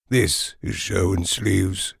This is Shaun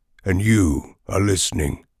Sleeves, and you are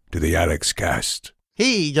listening to the Alex Cast.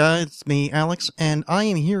 Hey guys, it's me, Alex, and I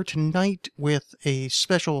am here tonight with a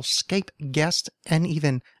special Skype guest and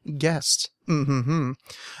even guests. So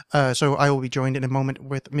I will be joined in a moment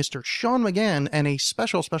with Mr. Shaun McGann and a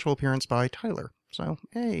special appearance by Tyler. So,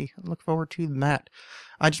 hey, I look forward to that.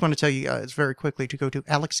 I just want to tell you guys very quickly to go to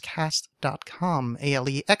alexcast.com,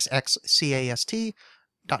 ALEXXCAST.com.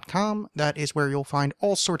 That is where you'll find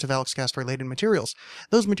all sorts of AlexCast related materials.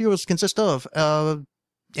 Those materials consist of an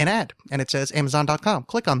ad, and it says Amazon.com.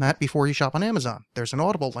 Click on that before you shop on Amazon. There's an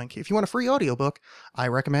Audible link. If you want a free audiobook, I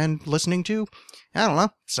recommend listening to,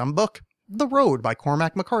 some book. The Road by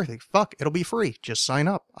Cormac McCarthy. Fuck, it'll be free. Just sign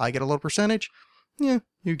up. I get a little percentage. Yeah,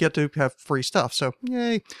 you get to have free stuff, so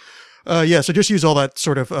yay. So just use all that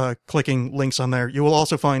sort of clicking links on there. You will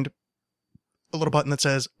also find a little button that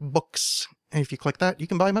says books. And if you click that, you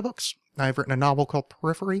can buy my books. I've written a novel called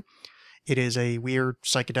Periphery. It is a weird,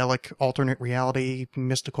 psychedelic, alternate reality,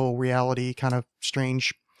 mystical reality, kind of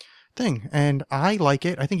strange thing. And I like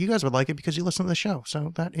it. I think you guys would like it because you listen to the show.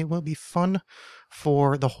 So that it will be fun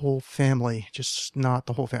for the whole family. Just not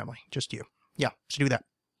the whole family. Just you. Yeah, so do that.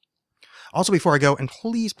 Also, before I go, and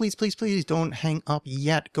please don't hang up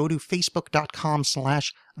yet, go to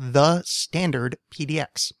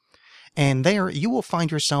facebook.com/thestandardpdx. And there you will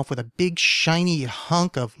find yourself with a big shiny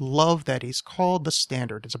hunk of love that is called The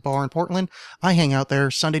Standard. It's a bar in Portland. I hang out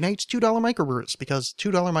there Sunday nights, $2 microbrews, because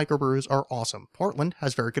 $2 microbrews are awesome. Portland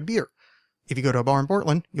has very good beer. If you go to a bar in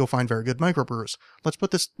Portland, you'll find very good microbrews. Let's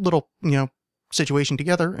put this little, situation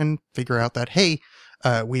together and figure out that, hey,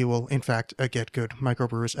 we will, in fact, get good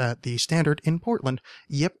microbrews at The Standard in Portland.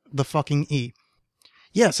 Yep, the fucking E.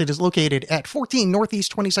 Yes, it is located at 14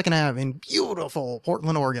 Northeast 22nd Ave in beautiful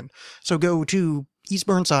Portland, Oregon. So go to East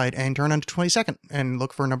Burnside and turn onto 22nd and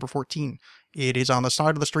look for number 14. It is on the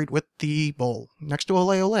side of the street with the bowl, next to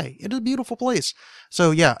Ole Ole. It is a beautiful place.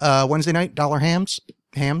 So yeah, Wednesday night, $1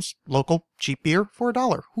 hams, local, cheap beer for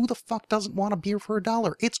 $1. Who the fuck doesn't want a beer for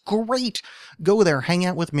 $1? It's great. Go there, hang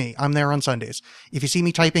out with me. I'm there on Sundays. If you see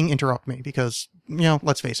me typing, interrupt me because,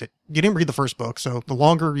 let's face it, you didn't read the first book, so the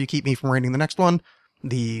longer you keep me from reading the next one,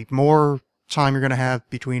 the more time you're going to have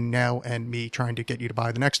between now and me trying to get you to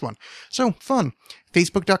buy the next one. So, fun.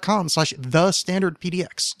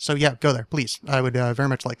 Facebook.com/thestandardpdx. So yeah, go there, please. I would very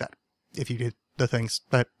much like that if you did the things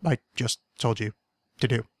that I just told you to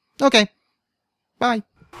do. Okay. Bye.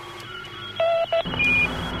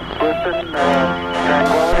 Listen,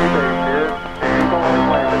 Tranquility Base here. Eagle has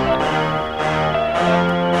landed.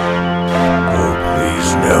 Oh, please,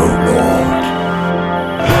 no, Lord.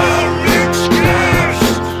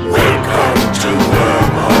 Welcome to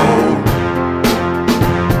Wormhole.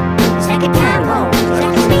 It's like a time hole. It's like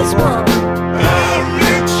a space warp.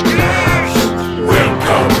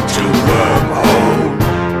 Welcome to Wormhole.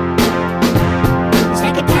 It's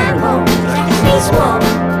like a time hole. It's like a space warp.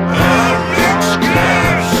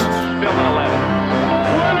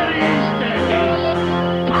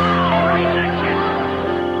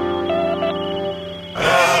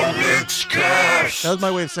 That was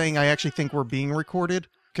my way of saying I actually think we're being recorded,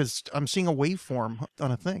 because I'm seeing a waveform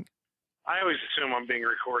on a thing. I always assume I'm being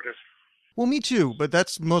recorded. Well, me too, but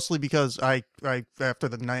that's mostly because I after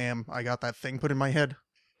the NAM, I got that thing put in my head.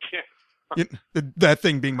 Yeah. That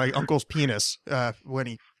thing being my uncle's penis, when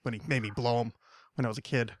he made me blow him when I was a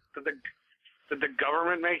kid. Did the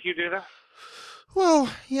government make you do that? Well,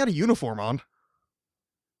 he had a uniform on.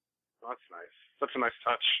 Oh, that's nice. That's a nice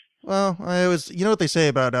touch. Well, I was, what they say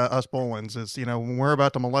about us Bolins is, when we're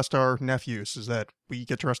about to molest our nephews, is that we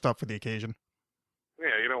get dressed up for the occasion.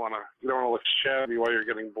 Yeah, you don't want to look shabby while you're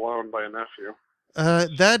getting blown by a nephew.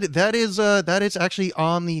 That is actually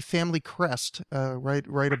on the family crest,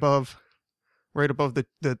 right above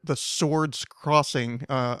the swords crossing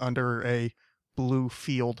under a blue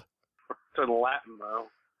field. It's in Latin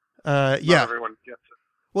though. Yeah. Not everyone gets it.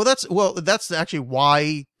 Well, that's actually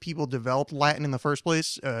why people developed Latin in the first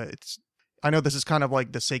place. I know this is kind of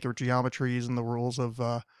like the sacred geometries and the rules of,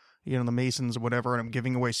 the Masons or whatever, and I'm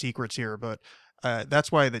giving away secrets here, but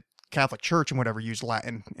that's why the Catholic Church and whatever used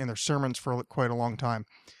Latin in their sermons for quite a long time,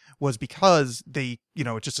 was because they,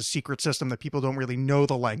 it's just a secret system that people don't really know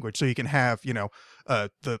the language, so you can have,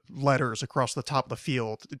 the letters across the top of the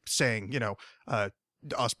field saying,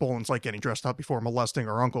 us Bolins like getting dressed up before molesting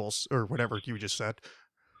our uncles, or whatever you just said.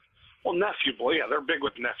 Well, nephew blow. Yeah, they're big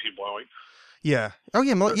with nephew blowing. Yeah. Oh,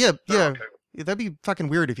 yeah. Yeah. Okay. Yeah. That'd be fucking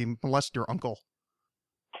weird if you molested your uncle.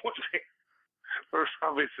 There's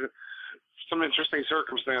probably some interesting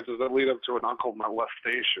circumstances that lead up to an uncle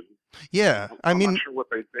molestation. Yeah. I'm not sure what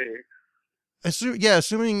they'd be.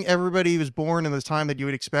 Assuming everybody was born in the time that you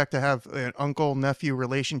would expect to have an uncle-nephew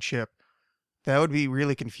relationship, that would be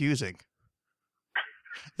really confusing.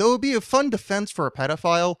 Though it would be a fun defense for a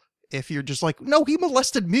pedophile if you're just like, no, he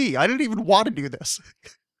molested me. I didn't even want to do this.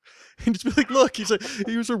 And just be like, look,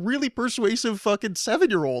 he was a really persuasive fucking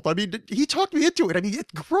 7-year-old. I mean, he talked me into it. I mean,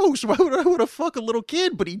 it's gross. Why would I want to fuck a little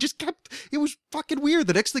kid? But he just kept, it was fucking weird.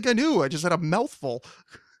 The next thing I knew, I just had a mouthful.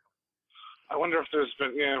 I wonder if there's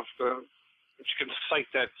been, if you can cite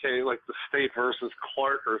that case, like the State versus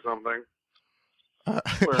Clark or something.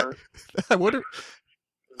 Where I wonder.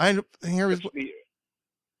 it's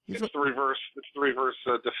the reverse. It's the reverse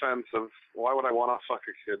defense of why would I want to fuck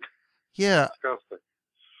a kid? Yeah. Disgusting.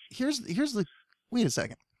 Here's the. Wait a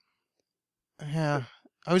second. Yeah,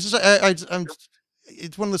 I was just I'm.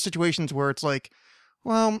 It's one of those situations where it's like,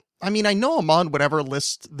 well, I mean, I know I'm on whatever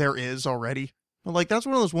list there is already, but like that's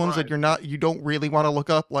one of those ones that you don't really want to look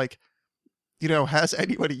up. Like, has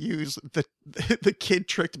anybody used the kid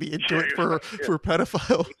tricked me into it for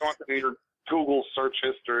pedophile? You want to your Google search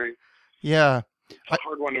history. Yeah. It's a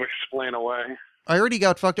hard one to explain away. I already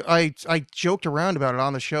got fucked. I joked around about it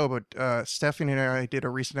on the show, but Stephanie and I did a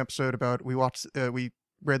recent episode about we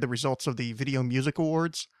read the results of the Video Music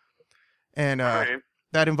Awards, and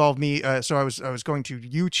that involved me. So I was going to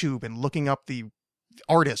YouTube and looking up the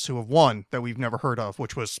artists who have won that we've never heard of,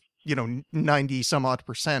 which was 90 some odd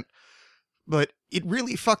 %. But it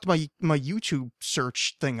really fucked my YouTube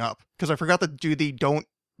search thing up because I forgot to do the don't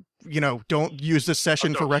use this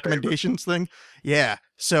session for recommendations thing. Yeah.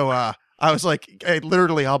 So I was like,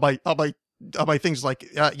 literally all my things like,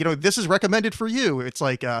 this is recommended for you. It's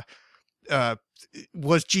like,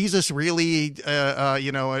 was Jesus really,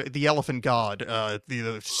 the elephant god,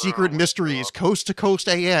 the secret mysteries, coast to coast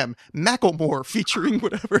AM, Macklemore featuring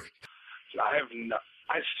whatever. I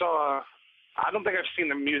don't think I've seen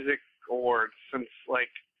the music awards since like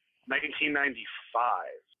 1995.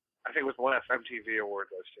 I think it was the last MTV awards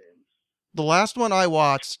I've seen. The last one I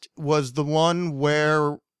watched was the one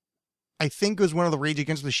where I think it was one of the Rage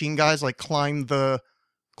Against the Machine guys like climbed the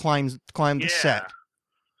set.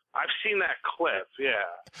 I've seen that clip. Yeah,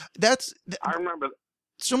 I remember.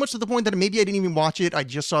 So much to the point that maybe I didn't even watch it. I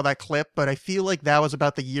just saw that clip, but I feel like that was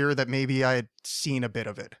about the year that maybe I had seen a bit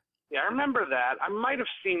of it. Yeah, I remember that. I might have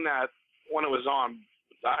seen that when it was on.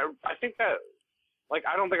 I think that, like,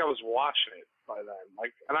 I don't think I was watching it by then.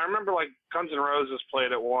 Like, and I remember like Guns N' Roses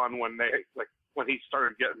played at one when he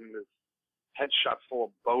started getting his headshot full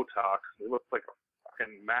of Botox. He looked like a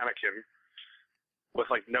fucking mannequin with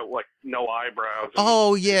no eyebrows.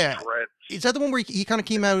 Oh yeah, dreads. Is that the one where he kind of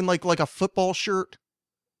came out in like a football shirt?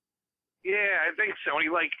 Yeah, I think so. And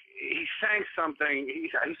he sang something. He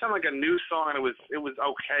sounded like a new song, and it was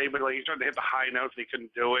okay, but like he tried to hit the high notes, and he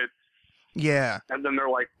couldn't do it. Yeah. And then they're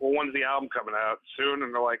like, well, when's the album coming out? Soon?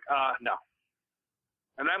 And they're like, no.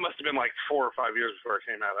 And that must have been like 4 or 5 years before it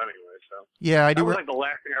came out anyway, so. Yeah, I do. That was like the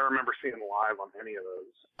last thing I remember seeing live on any of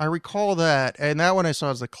those. I recall that, and that one I saw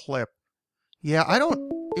as a clip. Yeah,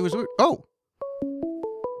 it was, oh.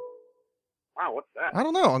 Wow, what's that? I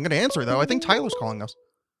don't know. I'm going to answer, though. I think Tyler's calling us.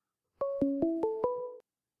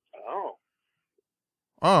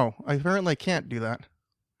 Oh, I apparently can't do that.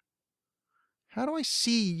 How do I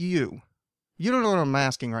see you? You don't know what I'm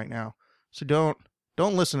asking right now, so don't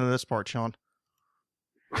listen to this part, Shaun.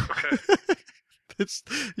 Okay. It's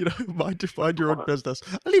mind your own business.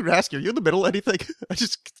 I didn't even ask you. Are you in the middle of anything? I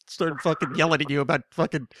just started fucking yelling at you about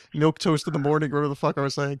fucking milk toast in the morning, whatever the fuck I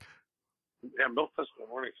was saying. Yeah, milk toast in the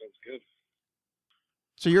morning sounds good.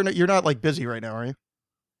 So you're not like busy right now, are you?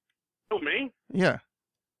 Oh, me? Yeah.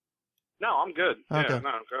 No, I'm good. Okay. Yeah,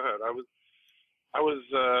 no, go ahead. I was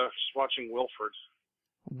just watching Wilfred.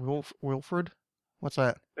 Wilfred? What's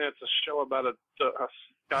that? Yeah, it's a show about a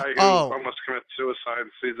guy who almost commits suicide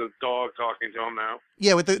and sees a dog talking to him now.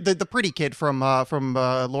 Yeah, with the pretty kid from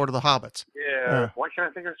Lord of the Hobbits. Yeah. Why can't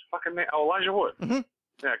I think of his fucking name? Oh, Elijah Wood. Mm-hmm.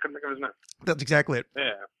 Yeah, I couldn't think of his name. That's exactly it.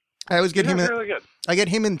 Yeah. I always get him. Really good. I get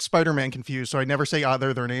him and Spider-Man confused, so I never say either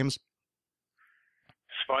of their names.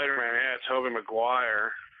 Spider-Man, yeah, Tobey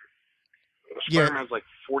Maguire. Spider-Man's like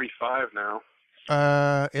 45 now.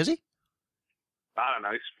 Is he? I don't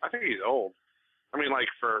know. I think he's old. I mean, I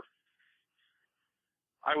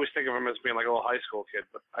always think of him as being like a little high school kid,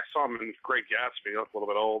 but I saw him in Great Gatsby. He looked a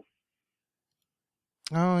little bit old.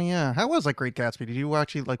 Oh yeah, how was Great Gatsby? Did you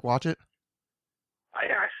actually watch it?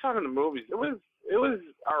 I saw it in the movies. It was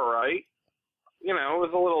all right. It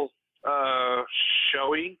was a little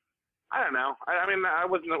showy. I don't know. I mean, I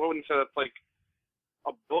wouldn't say that's like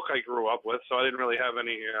a book I grew up with, so I didn't really have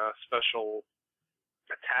any special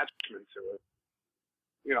attachment to it.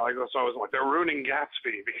 So I was like, they're ruining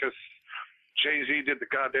Gatsby because Jay-Z did the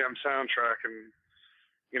goddamn soundtrack, and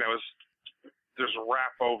there's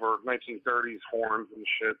rap over 1930s horns and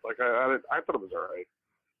shit. Like I thought it was alright.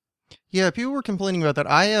 Yeah, people were complaining about that.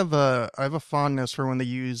 I have a fondness for when they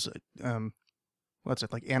use what's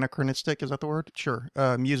it, like anachronistic? Is that the word? Sure.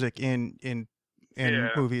 Music in Yeah.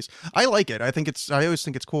 movies. I like it. I always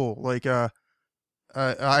think it's cool. Like I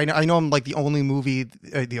know I'm like the only I'm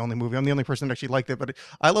the only person that actually liked it, but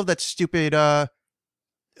I love that stupid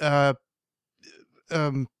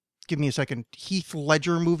give me a second, Heath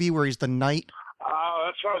Ledger movie where he's the knight. Oh,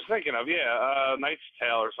 that's what I was thinking of. Yeah, Knight's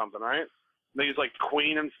Tale or something, right? They use like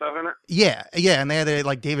Queen and stuff in it. Yeah, and they had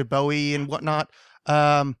like David Bowie and whatnot.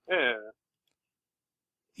 Yeah.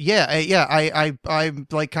 I'm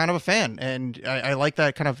like kind of a fan, and I like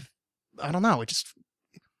that kind of. I don't know. It's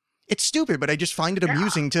stupid, but I just find it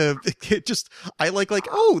amusing to. I like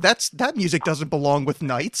oh, that music doesn't belong with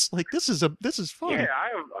knights. Like this is fun. Yeah,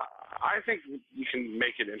 I think you can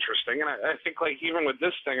make it interesting, and I think like even with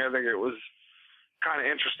this thing, I think it was kind of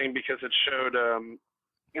interesting because it showed.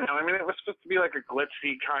 It was supposed to be like a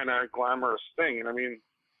glitzy kind of glamorous thing, and I mean,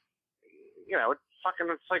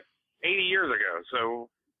 it's like 80 years ago, so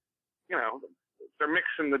they're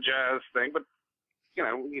mixing the jazz thing, but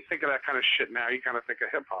when you think of that kind of shit now, you kind of think of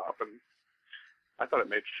hip hop, and I thought it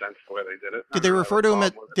made sense the way they did it. Did they refer to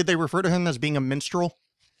him? Did they refer to him as being a minstrel?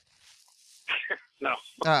 No.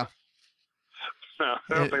 Ah. No,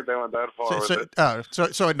 I don't think they went that far with it.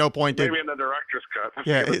 So at no point maybe in the director's cut.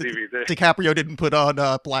 Yeah, the DVD. DiCaprio didn't put on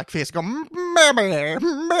blackface and go, mammy.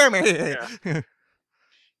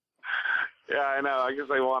 Yeah, I know. I guess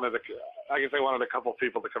they wanted a couple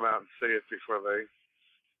people to come out and see it before they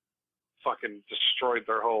fucking destroyed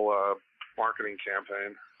their whole marketing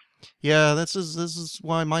campaign. Yeah, this is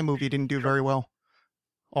why my movie didn't do very well.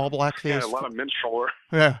 All blackface. Yeah, a lot of minstrel work.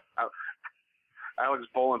 Yeah. Alex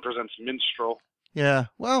Bolin presents Minstrel. Yeah.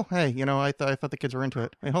 Well, hey, I thought the kids were into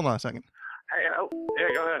it. Hey, hold on a second. Hey, yeah,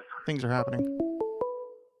 go ahead. Things are happening.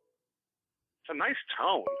 It's a nice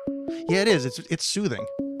tone. Yeah, it is. It's soothing,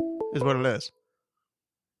 is what it is.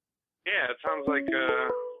 Yeah, it sounds like I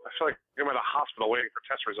feel like I'm at a hospital waiting for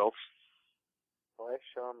test results. Why is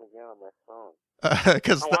Shaun McGann on my phone?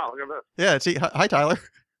 Because wow, look at that. yeah. See, hi Tyler.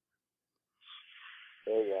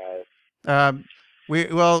 Hey guys.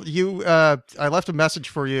 I left a message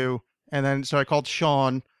for you, and then so I called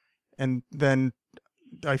Shaun, and then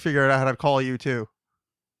I figured out how to call you too.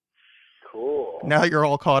 Cool. Now you're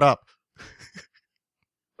all caught up.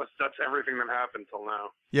 That's everything that happened till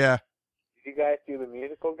now. Yeah. Did you guys do the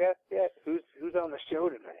musical guest yet? Who's on the show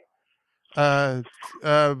tonight?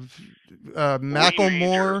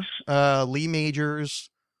 Macklemore, Lee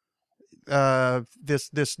Majors,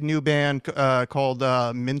 this new band called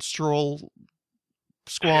Minstrel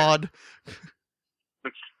Squad.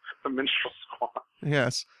 It's the Minstrel Squad.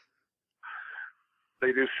 Yes.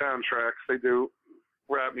 They do soundtracks. They do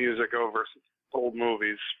rap music over old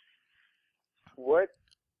movies. What?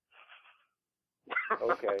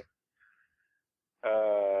 Okay.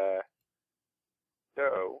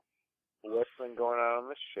 So, what's been going on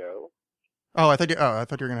the show? Oh, I thought you were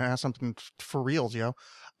gonna ask something for reals, yo.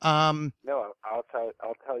 No, I'll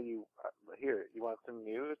tell you. Here, you want some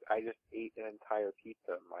news? I just ate an entire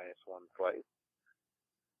pizza minus one slice.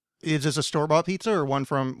 Is this a store-bought pizza or one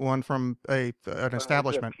from an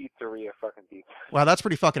establishment? It's a pizzeria fucking pizza. Wow, that's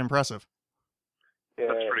pretty fucking impressive. Yeah,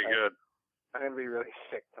 That's pretty good. I'm gonna be really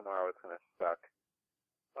sick tomorrow. It's gonna suck.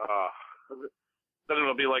 Then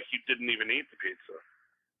it'll be like you didn't even eat the pizza.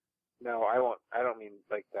 No, I won't. I don't mean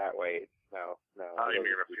like that way. No. How you're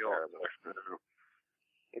gonna feel?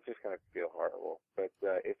 It's just gonna feel horrible. But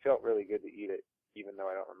it felt really good to eat it, even though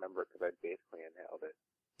I don't remember it because I basically inhaled it.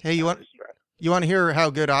 Hey, you want to hear how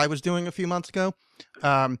good I was doing a few months ago?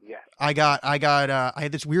 Yes. I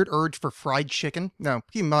had this weird urge for fried chicken. No,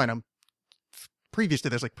 keep in mind, I'm previous to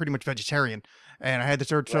this, like pretty much vegetarian. And I had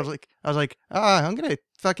this urge. Right. So I was like, I'm going to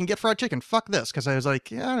fucking get fried chicken. Fuck this. Cause I was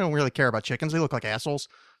like, I don't really care about chickens. They look like assholes.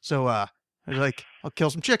 So, I was like, I'll kill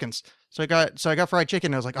some chickens. So I got fried chicken.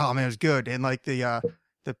 And I was like, oh man, it was good. And like the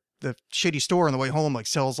shitty store on the way home, like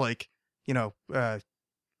sells like,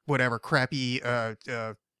 whatever crappy,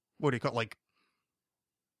 what do you call it? Like,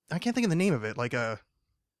 I can't think of the name of it. Like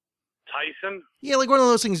Tyson? Yeah, like one of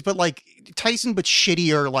those things, but like Tyson, but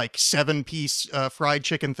shittier, like 7-piece fried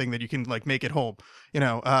chicken thing that you can like make at home,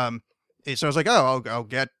 So I was like, I'll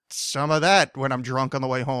get some of that when I'm drunk on the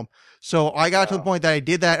way home. So I got to the point that I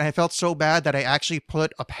did that, and I felt so bad that I actually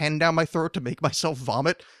put a pen down my throat to make myself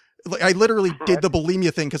vomit. Like, I literally did the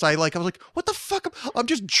bulimia thing because I was like, what the fuck? I'm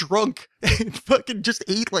just drunk and fucking just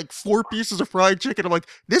ate like 4 pieces of fried chicken. I'm like,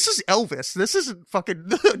 this is Elvis. This isn't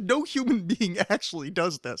fucking, no human being actually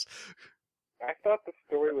does this. I thought the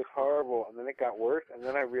story was horrible, and then it got worse, and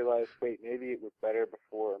then I realized, wait, maybe it was better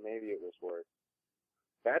before, or maybe it was worse.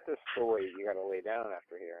 That's a story you gotta lay down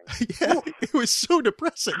after hearing. Yeah, it was so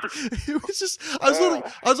depressing. It was just, I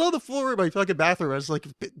was on the floor in my fucking bathroom. I was like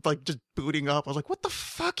just booting up. I was like, what the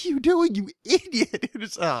fuck are you doing, you idiot? It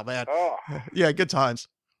was, oh man. Oh. Yeah, good times.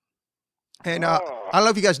 And I don't know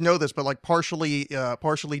if you guys know this, but like partially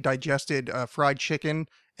digested fried chicken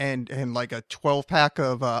and like a 12-pack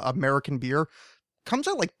of American beer comes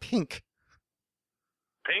out like pink.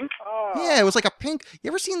 Pink? Oh. Yeah, it was like a pink.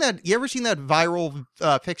 You ever seen that viral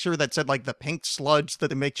picture that said like the pink sludge that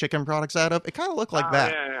they make chicken products out of? It kind of looked like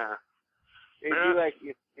that. Yeah. It'd be like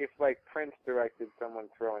if like Prince directed someone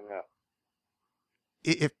throwing up.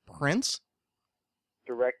 If Prince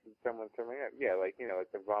Directed someone throwing up, yeah, like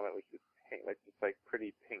like the vomit was just pink, like just like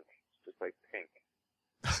pretty pink, just like pink.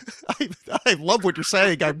 I love what you're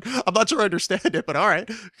saying. I'm not sure I understand it, but all right.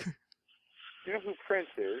 You know who Prince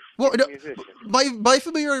is? Well, He's no, a musician. my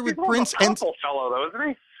familiarity with He's Prince a and purple fellow, though, isn't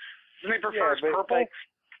he? Doesn't he prefer but purple? like,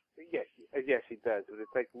 yes, he does. But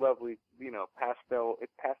it's like lovely, pastel.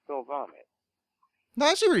 It's pastel vomit. no,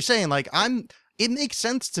 I see what you're saying. Like it makes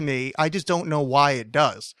sense to me. I just don't know why it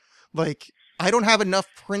does. Like I don't have enough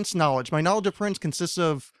Prince knowledge. My knowledge of Prince consists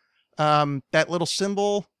of that little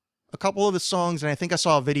symbol, a couple of his songs, and I think I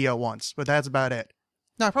saw a video once, but that's about it.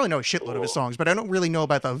 No, I probably know a shitload of his songs, but I don't really know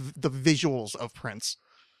about the visuals of Prince.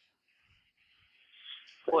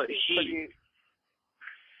 Well,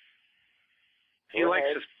 he likes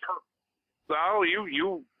his purple. Oh,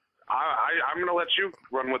 I'm going to let you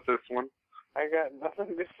run with this one. I got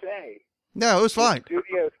nothing to say. No, it was fine. The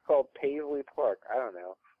studio is called Paisley Park. I don't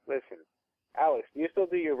know. Listen, Alex, do you still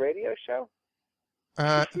do your radio show?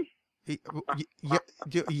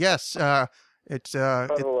 Yes. It's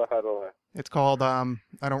Huddle. it's called I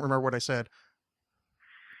don't remember what I said.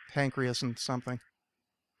 Pancreas and something.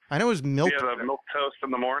 I know it was milk. Yeah, the milk toast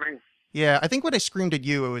in the morning. Yeah, I think when I screamed at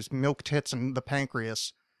you, it was milk tits and the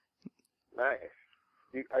pancreas. Nice.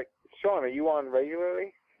 Shaun, are you on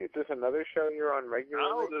regularly? Is this another show you're on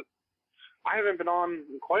regularly? No, I haven't been on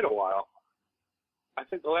in quite a while. I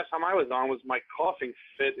think the last time I was on was my coughing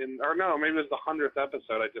fit or no, maybe it was the 100th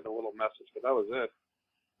episode. I did a little message, but that was it.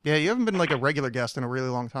 Yeah, you haven't been like a regular guest in a really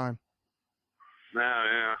long time. No,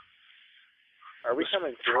 yeah. Are we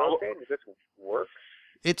coming through okay? Does this work?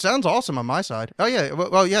 It sounds awesome on my side. Oh yeah,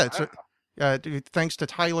 well yeah. It's thanks to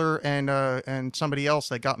Tyler and somebody else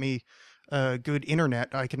that got me good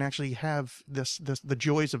internet. I can actually have the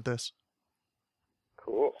joys of this.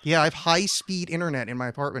 Cool. Yeah, I have high speed internet in my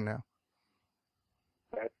apartment now.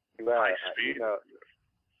 That's High speed.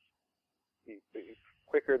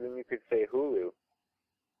 Quicker than you could say Hulu.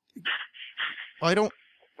 I don't.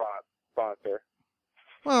 Sponsor.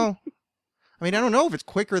 Well, I mean, I don't know if it's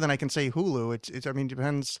quicker than I can say Hulu. It's. I mean,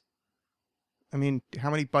 depends. I mean,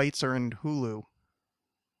 how many bytes are in Hulu?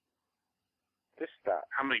 Just stop.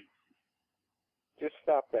 How many? Just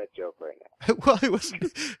stop that joke right now. Well, it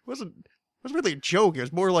wasn't really a joke. It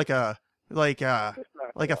was more like a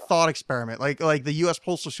thought experiment. Like the U.S.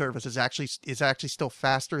 Postal Service is actually still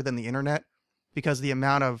faster than the internet because the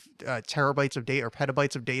amount of terabytes of data or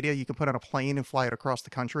petabytes of data you can put on a plane and fly it across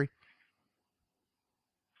the country.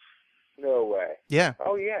 No way. Yeah.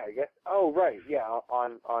 Oh yeah, I guess. Oh right, yeah,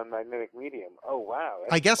 on magnetic medium. Oh wow.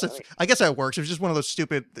 I guess how it works. It was just one of those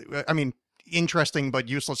stupid. I mean, interesting but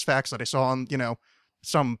useless facts that I saw on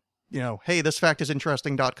some hey, this fact is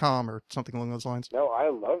interesting.com or something along those lines. No, I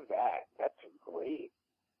love that. That's great.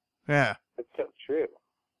 Yeah. That's so true.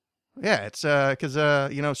 Yeah, it's because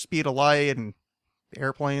speed of light and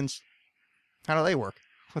airplanes. How do they work?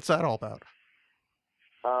 What's that all about?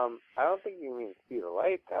 I don't think you mean speed of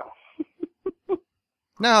light though.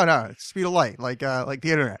 No, it's speed of light, like the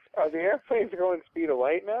internet. Oh, the airplanes are going speed of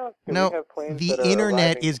light now? No, the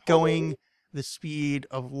internet is going the speed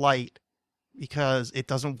of light because it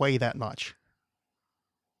doesn't weigh that much.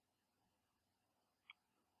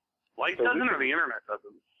 Light doesn't, or the internet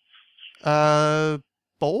doesn't?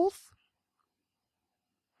 Both?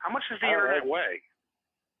 How much does the internet weigh?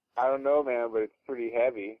 I don't know, man, but it's pretty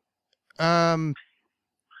heavy. The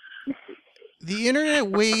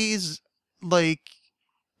internet weighs like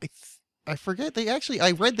I forget.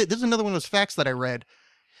 I read that. This is another one of those facts that I read.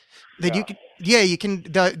 That you can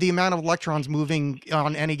the amount of electrons moving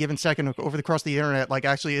on any given second over the across the internet like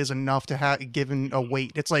actually is enough to have given a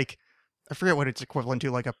weight. It's like I forget what it's equivalent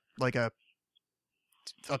to, like a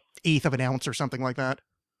eighth of an ounce or something like that.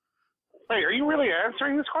 Wait, are you really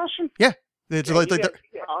answering this question? Yeah. It's like,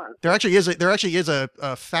 Yeah, there actually is a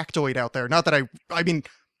factoid out there. Not that I mean,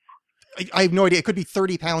 I have no idea. It could be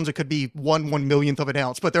 30 pounds. It could be 1/1,000,000th of an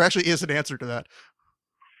ounce. But there actually is an answer to that.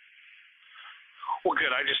 Well,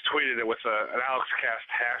 good. I just tweeted it with an AlexCast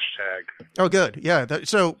hashtag. Oh, good. Yeah.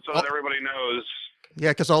 So that everybody knows.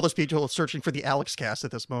 Yeah, because all those people are searching for the AlexCast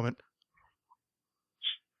at this moment.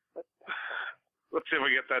 Let's see if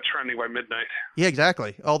we get that trending by midnight. Yeah,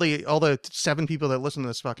 exactly. All the 7 people that listen to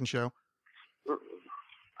this fucking show.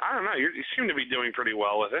 I don't know. You seem to be doing pretty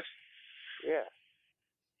well with it. Yeah.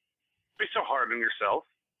 Be so hard on yourself.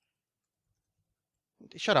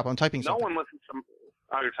 Shut up! I'm typing No something. one listens to.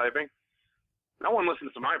 Oh, you're typing. No one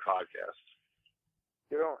listens to my podcast.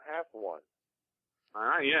 You don't have one.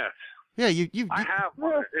 Not yet. Yeah, you. I have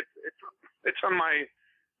one. It's on my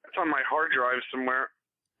hard drive somewhere,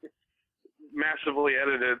 massively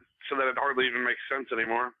edited so that it hardly even makes sense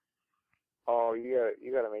anymore. Oh, you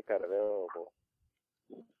gotta make that available.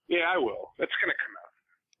 Yeah, I will. It's gonna come out.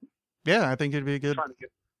 Yeah, I think it'd be good.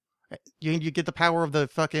 You get the power of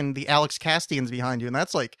the Alex Castians behind you, and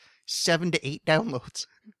that's like 7 to 8 downloads.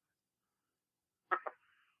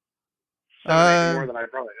 7 more than I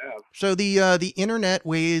probably have. So the internet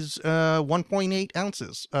weighs 1.8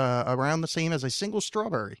 ounces, around the same as a single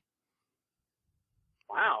strawberry.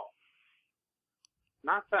 Wow,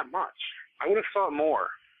 not that much. I would have thought more.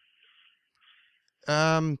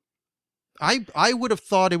 I would have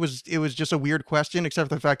thought it was just a weird question, except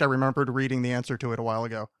for the fact I remembered reading the answer to it a while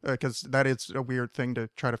ago, because that is a weird thing to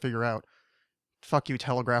try to figure out. Fuck you,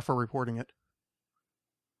 Telegraph, for reporting it.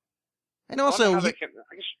 And also,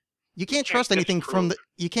 you can't trust anything from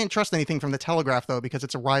the Telegraph though, because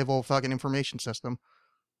it's a rival fucking information system.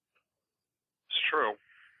 It's true.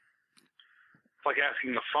 It's like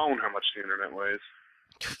asking the phone how much the internet weighs.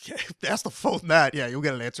 Ask the phone that. Yeah, you'll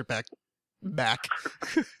get an answer back.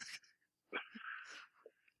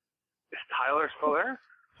 Is Tyler still there?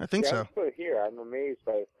 I think so. I'm still here. I'm amazed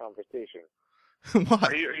by this conversation.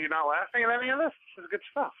 What? Are you not laughing at any of this? This is good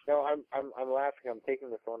stuff. No, I'm laughing. I'm taking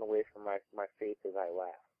the phone away from my face as I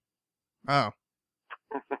laugh. Oh.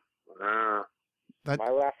 My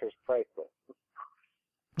laughter's priceless.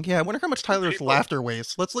 Yeah, I wonder how much Tyler's laughter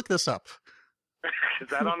weighs. Let's look this up. Is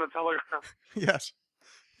that on the Telegraph? Yes.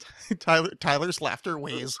 Tyler's laughter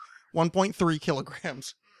weighs 1.3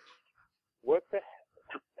 kilograms. What the hell?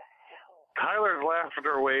 Tyler's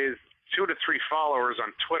laughter weighs 2 to 3 followers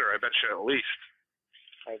on Twitter. I bet you at least.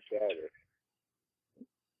 I bet it.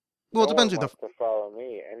 Well, it no depends one who wants to follow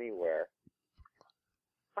me anywhere.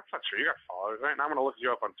 That's not true. You got followers, right? Now I'm going to look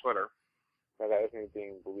you up on Twitter. No, that was me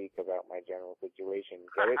being bleak about my general situation.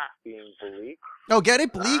 Get it? Being bleak? Oh, get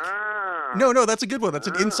it? Bleak? No, that's a good one. That's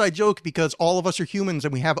an inside joke because all of us are humans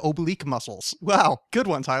and we have oblique muscles. Wow, good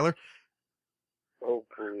one, Tyler.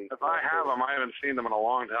 Oblique. If I have them, I haven't seen them in a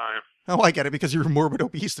long time. Oh, I get it because you're morbid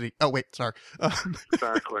obesity. Oh, wait, sorry.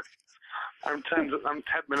 Exactly. I'm 10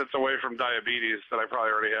 minutes away from diabetes that I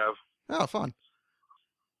probably already have. Oh, fun.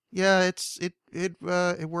 Yeah,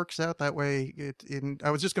 it works out that way.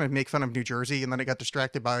 I was just going to make fun of New Jersey, and then I got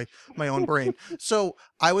distracted by my own brain. So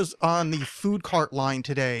I was on the food cart line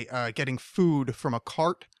today, getting food from a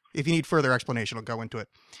cart. If you need further explanation, I'll go into it.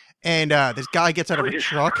 And this guy gets out of a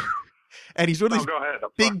truck, and he's one of these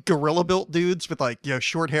big gorilla-built dudes with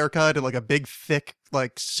short haircut and like a big, thick,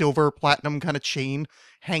 like silver platinum kind of chain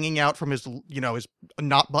hanging out from his his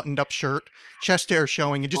not buttoned-up shirt, chest hair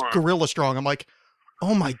showing, and just gorilla strong. I'm like,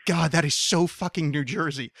 oh my God, that is so fucking New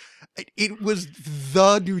Jersey. It was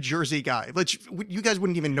the New Jersey guy. Like, you guys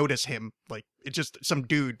wouldn't even notice him. Like, it's just some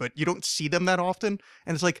dude, but you don't see them that often.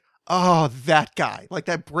 And it's like, oh, that guy. Like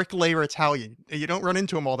that bricklayer Italian. You don't run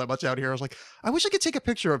into him all that much out here. I was like, I wish I could take a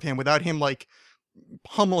picture of him without him, like,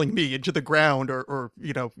 pummeling me into the ground or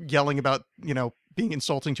yelling about, being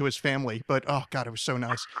insulting to his family. But, oh God, it was so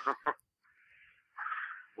nice.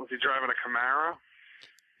 Was he driving a Camaro?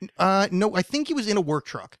 No, I think he was in a work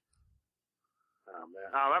truck. Oh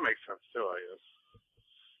man, that makes sense too, I guess.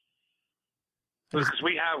 Because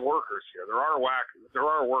we have workers here. There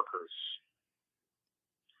are workers.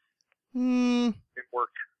 In work.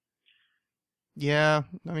 Yeah,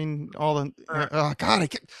 I mean, all the. Oh God,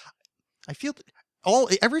 I feel.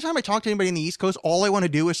 Every time I talk to anybody in the East Coast, all I want to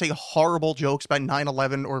do is say horrible jokes about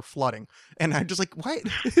 9/11 or flooding, and I'm just like, what?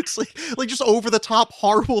 It's like just over the top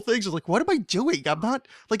horrible things. It's like, what am I doing? I'm not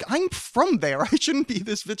I'm from there. I shouldn't be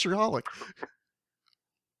this vitriolic.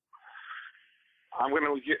 I'm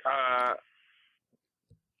gonna.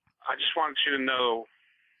 I just want you to know,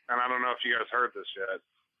 and I don't know if you guys heard this yet,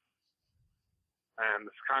 and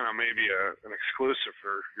it's kind of maybe an exclusive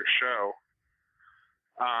for your show.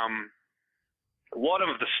 one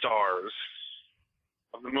of the stars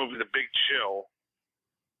of the movie The Big Chill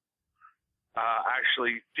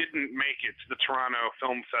actually didn't make it to the Toronto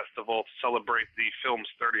Film Festival to celebrate the film's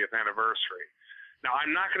 30th anniversary. Now,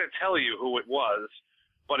 I'm not going to tell you who it was,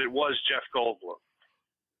 but it was Jeff Goldblum.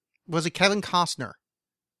 Was it Kevin Costner?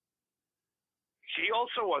 He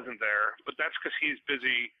also wasn't there, but that's because he's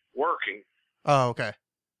busy working. Oh, okay.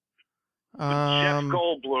 But Jeff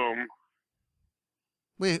Goldblum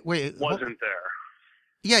Wait. wasn't there.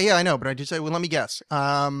 Yeah, I know, but I just say, well, let me guess.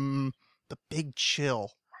 The Big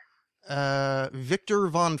Chill. Victor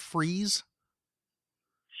Von Fries?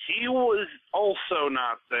 He was also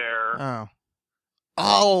not there.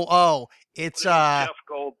 Oh, it's Jeff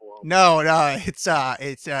Goldblum. No, it's I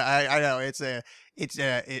know, it's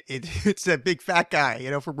a big fat guy, you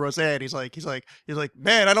know, from Roseanne. He's like,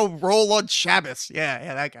 man, I don't roll on Shabbos.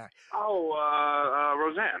 Yeah, that guy. Oh,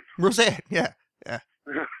 Roseanne. Roseanne, yeah.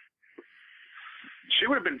 She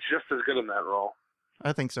would have been just as good in that role.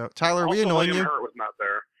 I think so. Tyler, are also, we annoying William you? Hurt was not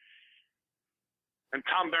there. And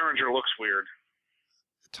Tom Berenger looks weird.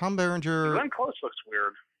 Tom Berenger. Glenn Close looks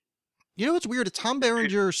weird. You know what's weird? Tom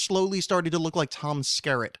Berenger slowly started to look like Tom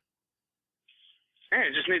Skerritt. Yeah,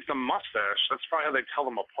 he just needs the mustache. That's probably how they tell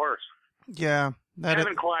them apart. Yeah.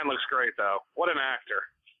 Kevin Kline looks great, though. What an actor.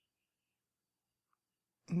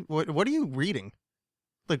 What are you reading?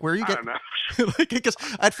 Like, where are you getting? I don't know. Like, because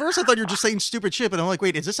at first I thought you were just saying stupid shit, but I'm like,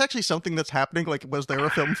 wait, is this actually something that's happening? Like, was there a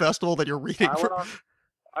film festival that you're reading?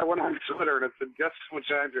 I went on Twitter and it said, guess which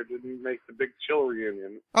actor didn't make the Big Chill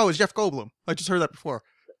reunion? Oh, it's Jeff Goldblum. I just heard that before.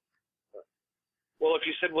 Well, if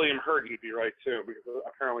you said William Hurt, you'd be right, too, because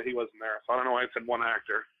apparently he wasn't there. So I don't know why I said one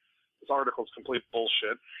actor. This article's complete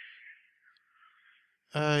bullshit.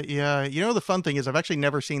 Yeah. You know, the fun thing is I've actually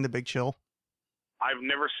never seen The Big Chill. I've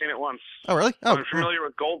never seen it once. Oh, really? Oh, I'm familiar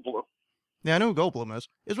with Goldblum. Yeah, I know who Goldblum is.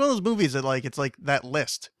 It's one of those movies that, like, it's like that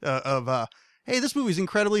list of hey, this movie's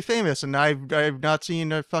incredibly famous, and I've not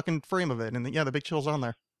seen a fucking frame of it. And yeah, The Big Chill's on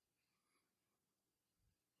there.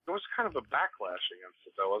 There was kind of a backlash against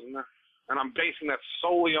it, though, wasn't there? And I'm basing that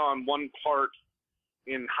solely on one part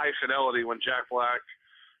in High Fidelity when Jack Black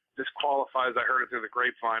disqualifies I Heard It Through the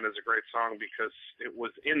Grapevine as a great song because it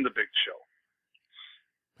was in The Big Chill.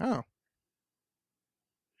 Oh.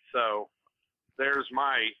 So, there's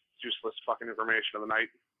my useless fucking information of the night.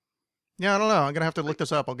 Yeah, I don't know. I'm gonna have to look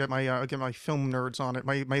this up. I'll get my film nerds on it.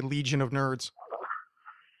 My legion of nerds.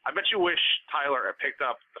 I bet you wish Tyler had picked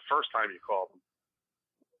up the first time you called him.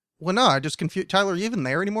 Well, no, I just confused. Tyler, are you even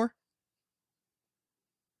there anymore?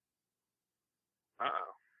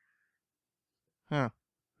 Uh-oh. Huh.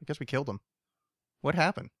 I guess we killed him. What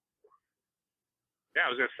happened? Yeah, I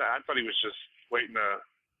was gonna say, I thought he was just waiting to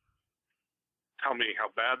tell me how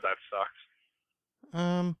bad that sucks.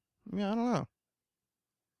 Yeah, I don't know.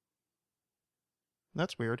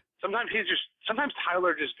 That's weird. Sometimes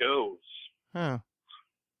Tyler just goes. Huh.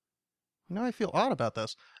 Now I feel odd about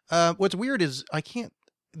this. What's weird is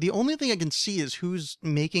the only thing I can see is who's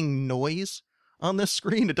making noise on this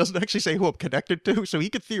screen. It doesn't actually say who I'm connected to, so he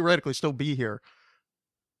could theoretically still be here.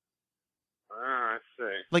 I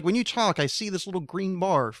see. Like when you talk, I see this little green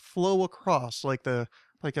bar flow across like a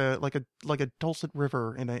dulcet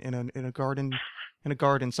river in a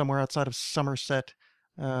garden somewhere outside of Somerset,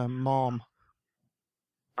 Mom.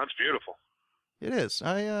 That's beautiful. It is.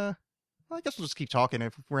 I guess we'll just keep talking.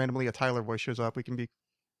 If randomly a Tyler voice shows up, we can be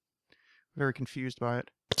very confused by it.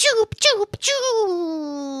 Choop, choop,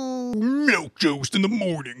 choop. Milk Toast in the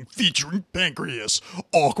Morning featuring Pancreas.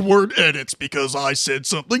 Awkward edits because I said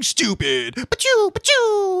something stupid. Pachoo,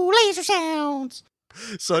 pachoo, laser sounds.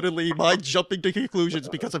 Suddenly, my jumping to conclusions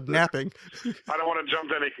because of napping. I don't want to jump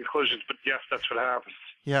to any conclusions, but yes, that's what happens.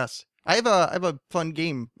 Yes. I have a fun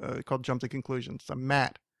game called Jump to Conclusions. I'm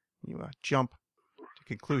Matt. You jump to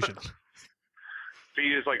conclusions. So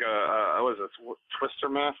you use like what is it, Twister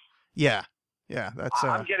math? Yeah, that's.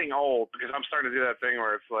 I'm getting old because I'm starting to do that thing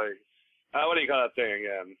where it's like, what do you call that thing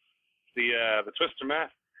again? The Twister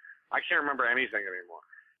math. I can't remember anything anymore.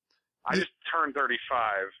 I just turned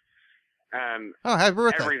 35, and happy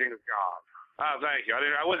birthday. Everything's gone. Oh, thank you.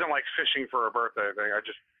 I wasn't like fishing for a birthday thing. I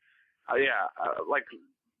just, like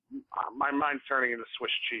my mind's turning into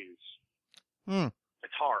Swiss cheese.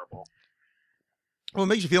 It's horrible. Well, it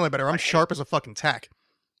makes you feel any better. I'm sharp as a fucking tack.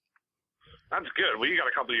 That's good. Well, you got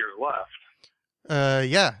a couple of years left.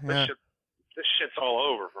 Yeah. This shit's all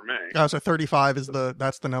over for me. Oh, so 35 is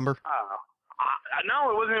that's the number? No,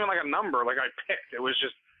 it wasn't even like a number like I picked. It was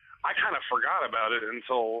just, I kind of forgot about it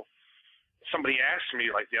until somebody asked me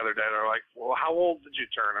like the other day. They're like, well, how old did you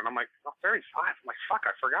turn? And I'm like, 35. I'm like, fuck,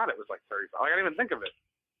 I forgot it was like 35. Like, I didn't even think of it.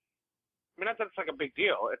 mean, not that it's like a big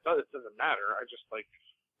deal. It doesn't matter. I just like.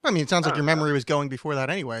 I mean, it sounds like I your don't know. memory was going before that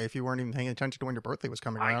anyway. If you weren't even paying attention to when your birthday was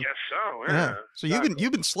coming I around. guess so. Yeah. So exactly.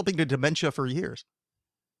 you've been slipping to dementia for years.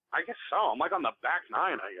 I guess so. I'm like on the back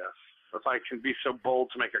nine, I guess. If I can be so bold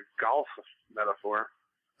to make a golf metaphor,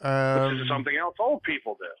 which is something else old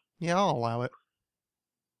people do. Yeah, I'll allow it.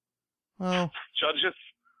 Well, Judges.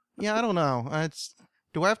 yeah, I don't know.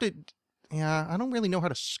 Do I have to? Yeah, I don't really know how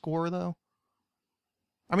to score though.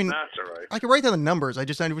 I mean, That's all right. I can write down the numbers. I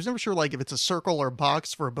was never sure like if it's a circle or a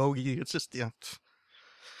box for a bogey. It's just You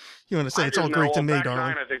want to say it's all great to me, back darling.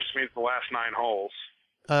 nine, I think, just means the last 9 holes.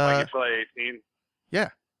 Like it's like 18. Yeah.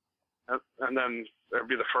 And then there'd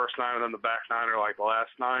be the first 9, and then the back 9 are like the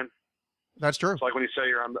last 9. That's true. So like when you say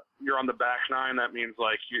you're on the back 9, that means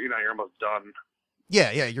like you're almost done.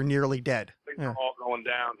 Yeah, you're nearly dead. Things Yeah. are all going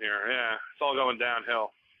down here. Yeah, it's all going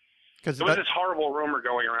downhill. Because There was this horrible rumor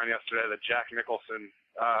going around yesterday that Jack Nicholson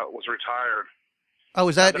was retired. Oh,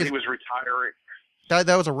 is Not that that he was retiring? that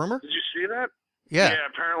was a rumor? Did you see that? Yeah. Yeah,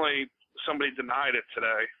 apparently somebody denied it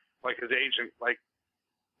today. Like his agent,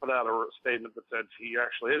 put out a statement that said he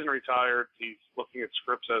actually isn't retired. He's looking at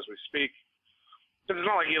scripts as we speak. Because it's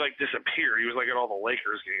not like he disappeared. He was at all the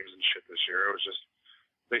Lakers games and shit this year. It was just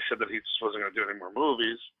they said that he just wasn't going to do any more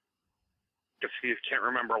movies because he can't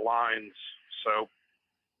remember lines. So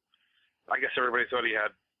I guess everybody thought he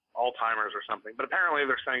had Alzheimer's or something. But apparently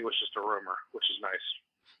they're saying it was just a rumor, which is nice.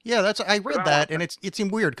 Yeah, I read that, and it it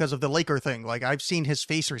seemed weird because of the Laker thing. Like I've seen his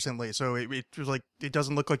face recently, so it was like it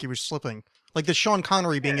doesn't look like he was slipping. Like the Sean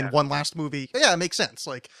Connery being in one last movie. Yeah, it makes sense.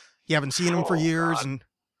 Like you haven't seen him for years, God. and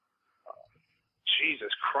Jesus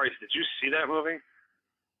Christ, did you see that movie?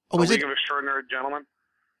 oh, is League it? of Extraordinary Gentlemen?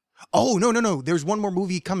 Oh no! There's one more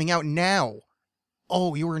movie coming out now.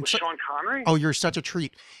 Oh, you were in. With Sean Connery? Oh, you're such a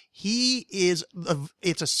treat. He is.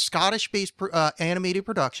 It's a Scottish-based animated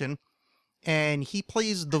production, and he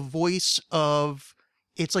plays the voice of.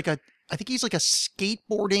 It's like I think he's like a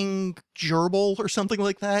skateboarding gerbil or something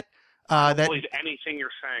like that. I don't believe anything you're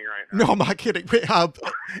saying right now. No, I'm not kidding.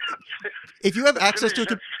 If you have access to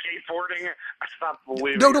skateboarding, I stopped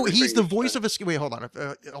believing. No, he's the voice of a. Wait, hold on.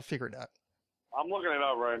 I'll figure it out. I'm looking it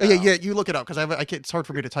up right now. now. Yeah, you look it up because it's hard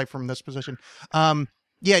for me to type from this position.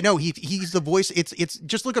 Yeah, no, he's the voice. It's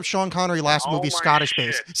just look up Sean Connery last movie, Scottish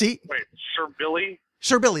based. See? Wait, Sir Billy?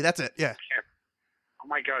 Sir Billy, that's it. Yeah. Oh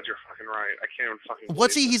my God, you're fucking right. I can't even fucking.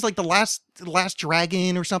 What's he? He's like the last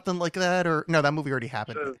dragon or something like that, or no? That movie already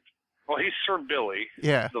happened. Well, he's Sir Billy.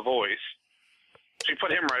 Yeah. The voice. So you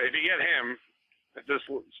put him right. If you get him at this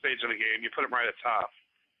stage of the game, you put him right at top.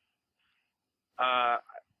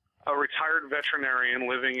 A retired veterinarian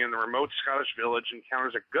living in a remote Scottish village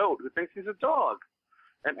encounters a goat who thinks he's a dog,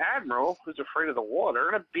 an admiral who's afraid of the water,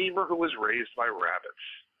 and a beaver who was raised by rabbits.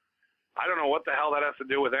 I don't know what the hell that has to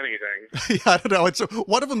do with anything. Yeah, I don't know. It's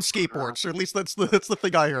one of them skateboards, or at least that's the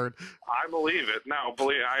thing I heard. I believe it. No,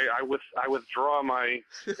 I withdraw my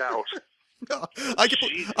doubt. No,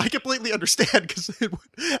 I completely understand because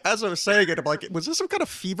as I was saying it, I'm like, was this some kind of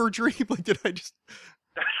fever dream? Like, did I just?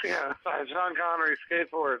 Yeah, Sean Connery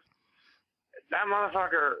skateboards. That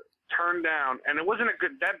motherfucker turned down, and it wasn't a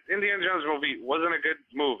good. That Indiana Jones movie wasn't a good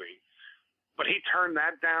movie, but he turned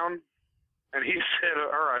that down, and he said,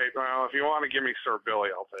 "All right, well, if you want to give me Sir Billy,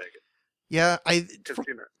 I'll take it." Yeah,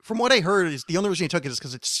 from what I heard is the only reason he took it is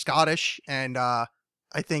because it's Scottish, and I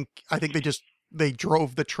think they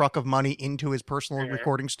drove the truck of money into his personal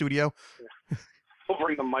recording studio. Yeah. We'll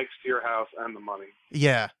bring the mics to your house and the money.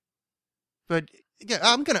 Yeah, but yeah,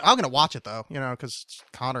 I'm gonna watch it though, because it's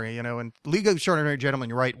Connery, and League of Extraordinary Gentlemen,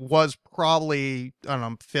 you're right, was probably, I don't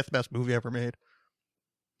know, 5th best movie ever made.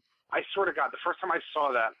 I swear to God, the first time I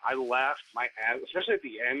saw that, I laughed my ass, especially at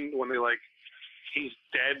the end when they he's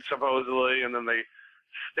dead supposedly, and then they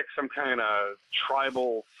stick some kind of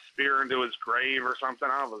tribal spear into his grave or something.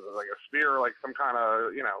 I don't know if it was like a spear, like some kind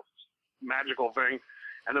of, magical thing.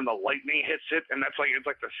 And then the lightning hits it, and it's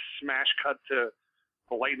like the smash cut to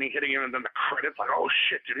the lightning hitting him, and then the credits, like, oh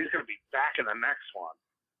shit, dude, he's going to be back in the next one.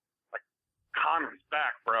 Like, Connery's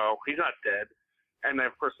back, bro. He's not dead. And then,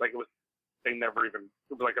 of course, it was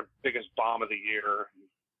like the biggest bomb of the year.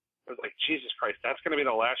 It was like, Jesus Christ, that's going to be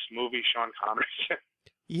the last movie Sean Connery's in.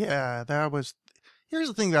 Yeah, that was. Here's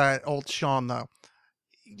the thing that old Shaun though.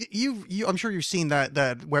 I'm sure you've seen that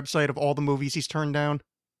website of all the movies he's turned down.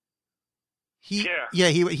 He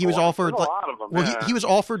was offered. A lot of them. Well, he was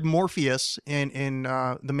offered Morpheus in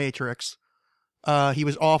The Matrix. He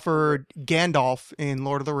was offered Gandalf in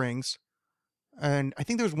Lord of the Rings, and I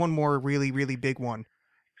think there's one more really, really big one.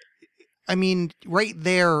 I mean, right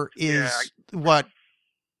there is what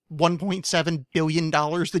 $1.7 billion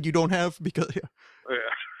that you don't have because. Yeah,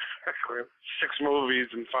 exactly. 6 movies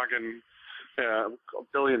and fucking $1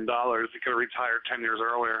 billion. He could have retired 10 years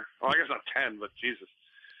earlier. Well, I guess not 10, but Jesus.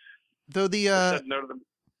 Though Said no to them.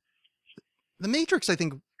 the Matrix, I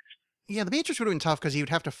think, the Matrix would have been tough because he would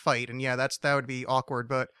have to fight, and that would be awkward.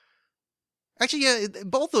 But actually,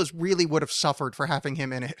 both those really would have suffered for having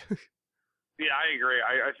him in it. Yeah, I agree.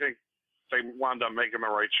 I think they wound up making the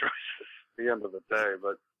right choices at the end of the day,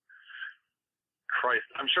 but Christ,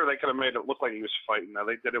 I'm sure they could have made it look like he was fighting. Now,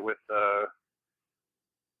 they did it with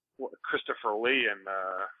Christopher Lee in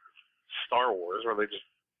Star Wars, where they just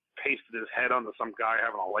pasted his head onto some guy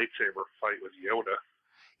having a lightsaber fight with Yoda.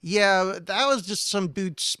 Yeah, that was just some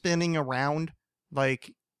dude spinning around.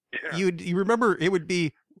 Like, you remember it would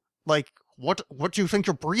be like, what do you think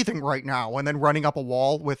you're breathing right now? And then running up a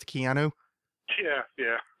wall with Keanu.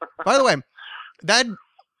 Yeah. By the way, that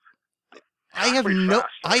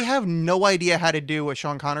I have no idea how to do a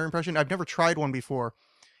Sean Connery impression. I've never tried one before.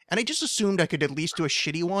 And I just assumed I could at least do a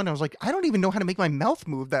shitty one. I was like, I don't even know how to make my mouth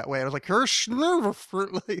move that way. I was like, you're a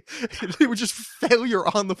like, it was just failure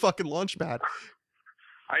on the fucking launch pad.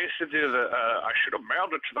 I used to do I should have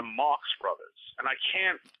mailed it to the Marx Brothers. And I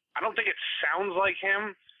don't think it sounds like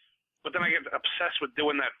him, but then I get obsessed with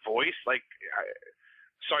doing that voice.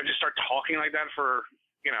 So I just start talking like that for,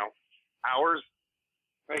 hours.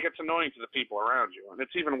 It gets annoying to the people around you. And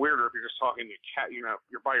it's even weirder if you're just talking to your cat,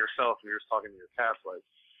 you're by yourself and you're just talking to your cat, like,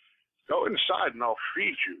 go inside and I'll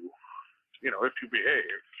feed you, if you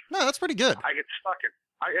behave. No, that's pretty good. I get stuck in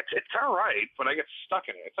it's all right, but I get stuck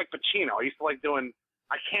in it. It's like Pacino. I used to like doing,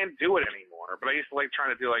 I can't do it anymore, but I used to like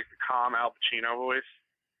trying to do like the calm Al Pacino voice.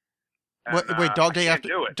 And, wait, Dog Day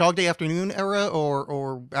Afternoon era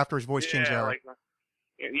or after his voice change era?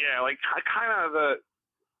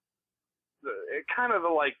 Kind of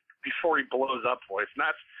the like before he blows up voice. And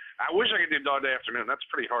I wish I could do Dog Day Afternoon. That's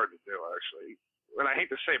pretty hard to do, actually. And I hate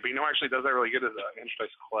to say it, but actually does that really good is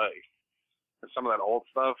Inch-Face Clay. And some of that old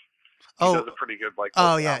stuff. He does a pretty good like.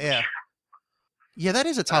 Oh yeah. Yeah, that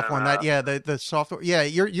is a tough one. The software. Yeah,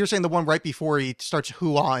 you're saying the one right before he starts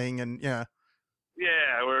hoo-ahing and yeah.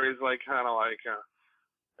 Yeah, where he's like kind of like,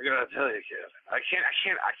 I gotta tell you, kid, I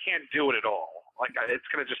can't do it at all. Like it's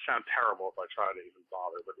gonna just sound terrible if I try to even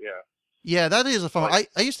bother. But yeah. Yeah, that is a fun one.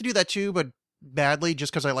 I used to do that too, but badly,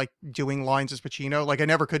 just because I like doing lines as Pacino. Like I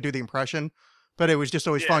never could do the impression, but it was just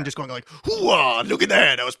always fun, just going like, "Hoo-ah, look at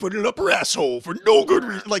that! I was putting it up her asshole for no good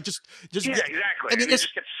reason." Like just yeah, exactly. I mean, you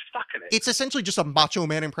just get stuck in it. It's essentially just a Macho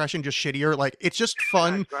Man impression, just shittier. Like it's just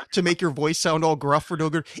fun to make your voice sound all gruff for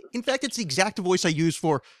no good. In fact, it's the exact voice I use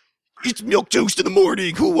for "It's milk toast in the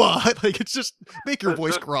morning." Hoo-ah! Like it's just make your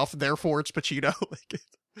voice gruff. Therefore, it's Pacino.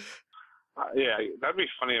 Yeah, that'd be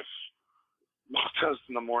funny if milk toast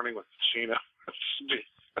in the morning with Pacino.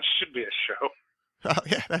 That should be a show. Oh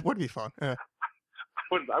yeah, that would be fun. Yeah.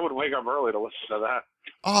 I would wake up early to listen to that.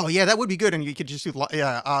 Oh yeah, that would be good, and you could just do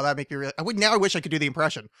that'd make me really. I wish I could do the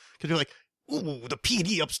impression because you're like, ooh, the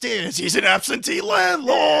PD upstairs, he's an absentee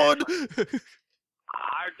landlord.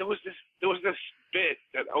 There was this bit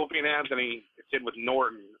that Opie and Anthony did with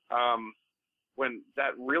Norton when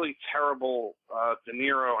that really terrible De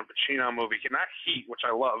Niro and Pacino movie, not Heat, which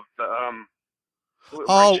I love,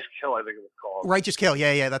 Righteous Kill, I think it was called. Righteous Kill,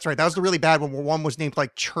 yeah, that's right. That was the really bad one where one was named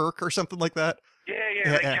like Turk or something like that.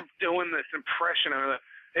 Yeah, they kept doing this impression of,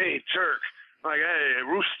 hey, Turk, like, hey,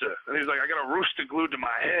 rooster. And he's like, I got a rooster glued to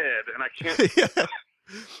my head, and I can't.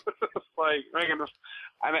 Like, making this.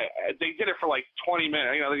 And they did it for like 20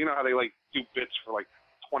 minutes. You know how they like do bits for like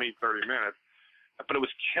 20, 30 minutes. But it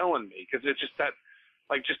was killing me because it's just that,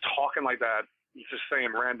 like, just talking like that, just saying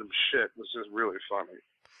random shit was just really funny.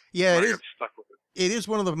 Yeah, it is. Stuck with it. It is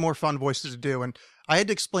one of the more fun voices to do, and I had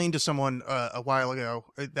to explain to someone a while ago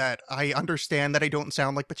that I understand that I don't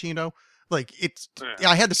sound like Pacino. Like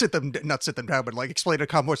I had to not sit them down, but like explain to a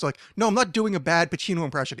common voice, like, no, I'm not doing a bad Pacino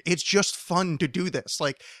impression. It's just fun to do this.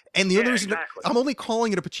 Like, and the other reason I'm only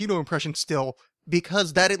calling it a Pacino impression still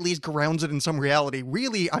because that at least grounds it in some reality.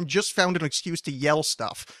 Really, I'm just found an excuse to yell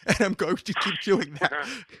stuff, and I'm going to keep doing that.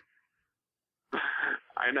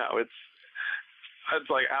 I know it's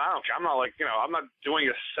like I'm not like I'm not doing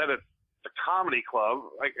a set at the comedy club.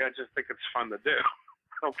 Like I just think it's fun to do.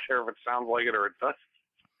 I don't care if it sounds like it or it doesn't.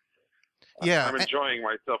 Yeah, I'm enjoying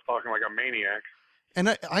myself talking like a maniac. And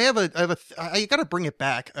I got to bring it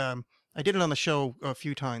back. I did it on the show a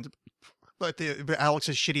few times, but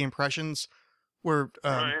Alex's shitty impressions were.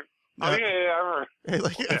 Right. I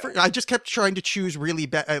remember. I just kept trying to choose really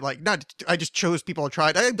bad. I just chose people I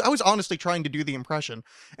tried. I was honestly trying to do the impression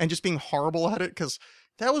and just being horrible at it because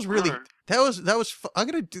that was really that was. I'm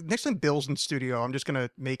gonna do next time Bill's in studio. I'm just gonna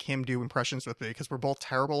make him do impressions with me because we're both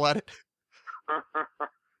terrible at it.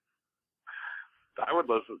 I would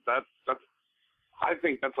listen. That's. I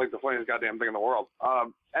think that's like the funniest goddamn thing in the world.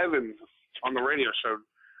 Evans on the radio show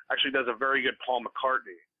actually does a very good Paul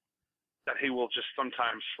McCartney that he will just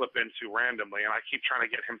sometimes slip into randomly, and I keep trying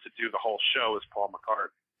to get him to do the whole show as Paul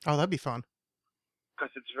McCartney. Oh, that'd be fun.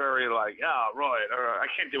 Because it's very like, yeah, right. I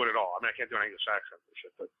can't do it at all. I mean, I can't do an English accent and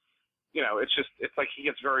shit, but it's like he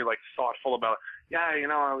gets very like thoughtful about. Yeah,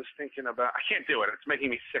 I was thinking about. I can't do it. It's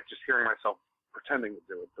making me sick just hearing myself pretending to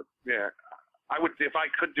do it. But yeah, I would if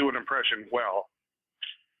I could do an impression well.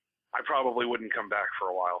 I probably wouldn't come back for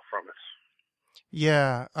a while from it.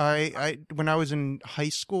 Yeah, I when I was in high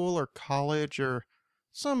school or college or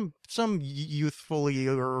some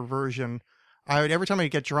youthfulier version, every time I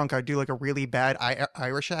get drunk, I'd do like a really bad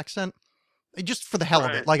Irish accent. Just for the hell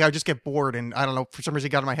of it. Like, I would just get bored, and I don't know, for some reason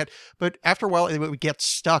it got in my head. But after a while, it would get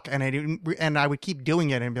stuck, and I would keep doing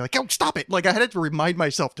it and be like, oh, stop it. Like, I had to remind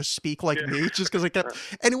myself to speak like me, just because I kept,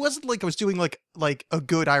 and it wasn't like I was doing like a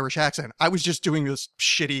good Irish accent. I was just doing this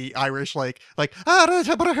shitty Irish, like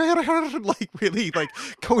really, like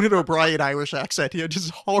Conan O'Brien Irish accent.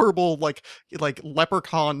 Just horrible, like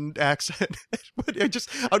leprechaun accent. But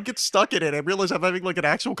I'd get stuck in it. I realized I'm having like an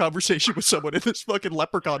actual conversation with someone in this fucking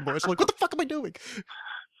leprechaun voice. I'm like, what the fuck am I doing?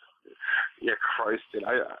 Yeah, Christ, dude.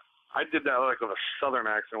 I did that like with a Southern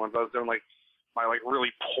accent once. I was doing like my like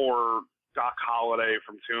really poor Doc Holliday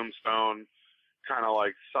from Tombstone, kind of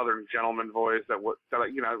like Southern gentleman voice that I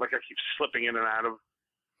keep slipping in and out of.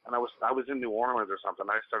 And I was in New Orleans or something.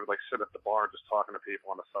 I started like sitting at the bar just talking to people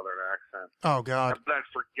in a Southern accent. Oh God. And then I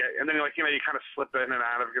forget, and then like you kind of slip in and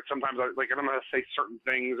out of it. Because sometimes I don't know how to say certain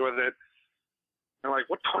things with it. And like,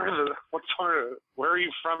 where are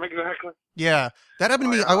you from exactly? Yeah, that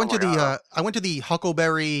happened to me. I went to the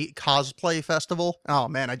Huckleberry cosplay festival. Oh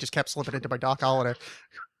man, I just kept slipping into my Doc Holliday.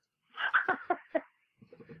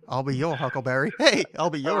 I'll be your Huckleberry. Hey,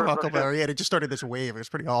 I'll be your Huckleberry. And it just started this wave. It was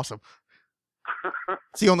pretty awesome.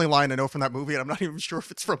 It's the only line I know from that movie, and I'm not even sure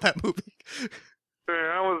if it's from that movie.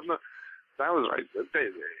 Yeah, that was right.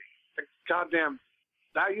 Goddamn,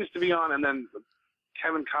 that used to be on, and then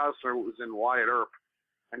Kevin Costner was in Wyatt Earp,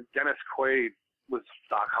 and Dennis Quaid was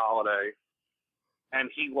Doc Holliday, and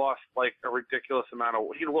he lost like a ridiculous amount of.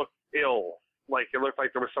 He looked ill, like it looked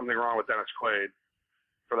like there was something wrong with Dennis Quaid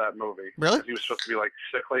for that movie. Really? He was supposed to be like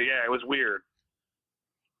sickly. Yeah, it was weird,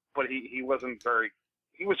 but he wasn't very.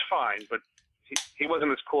 He was fine, but he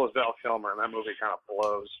wasn't as cool as Val Kilmer, and that movie kind of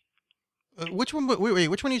blows. Which one? Wait,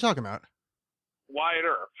 which one are you talking about? Wyatt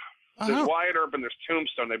Earp. There's Wyatt Earp and there's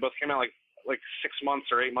Tombstone. They both came out like 6 months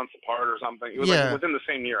or 8 months apart or something. It was like within the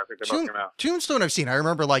same year, I think they both came out. Tombstone I've seen. I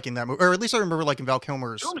remember liking that movie. Or at least I remember liking Val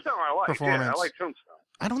Kilmer's Tombstone I like. performance. Yeah, I like Tombstone.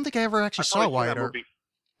 I don't think I ever actually saw Wyatt Earp.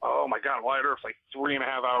 Oh my God, Wyatt Earp's like 3.5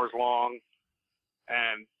 hours long.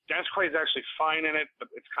 And Dennis Quaid's actually fine in it, but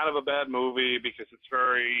it's kind of a bad movie because it's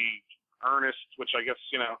very earnest, which I guess,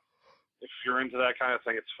 if you're into that kind of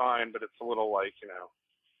thing, it's fine, but it's a little like,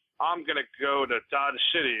 I'm going to go to Dodge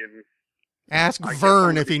City and ask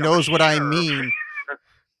Vern if he knows what I mean.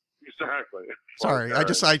 Exactly. Sorry, I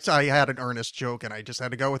had an earnest joke and I just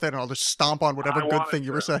had to go with it, and I'll just stomp on whatever good thing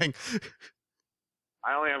you were saying.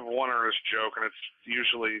 I only have one earnest joke, and it's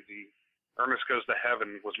usually the Ernest Goes to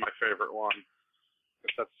Heaven was my favorite one.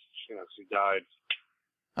 That's, because he died.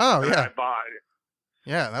 Oh, and yeah.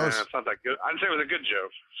 Yeah, that was... It's not that good. I'd say it was a good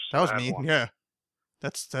joke. That was mean, yeah.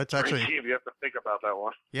 That's actually... You have to think about that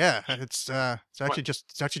one. Yeah, it's actually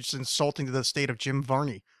just insulting to the state of Jim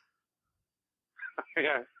Varney.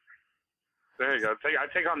 Yeah. There you go. I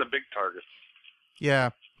take on the big targets. Yeah.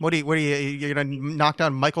 What are you gonna knock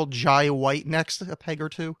down Michael Jai White next a peg or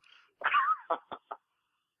two?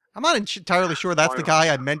 I'm not entirely sure that's the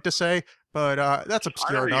guy I meant to say, but that's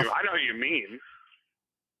obscure enough. I know who you mean.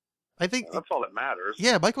 I think that's all that matters.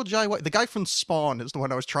 Yeah, Michael Jai White, the guy from Spawn, is the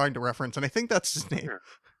one I was trying to reference, and I think that's his name.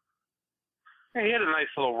 Yeah, he had a nice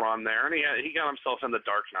little run there, and he got himself in the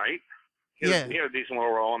Dark Knight. He had a decent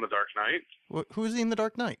little role in the Dark Knight. Who was he in the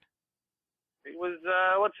Dark Knight? He was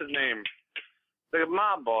what's his name? The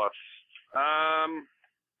mob boss. God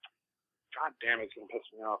damn it, it's gonna piss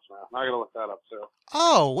me off now. I gotta look that up too.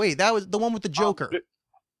 Oh wait, that was the one with the Joker.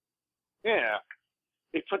 Yeah,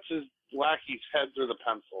 he puts his lackey's head through the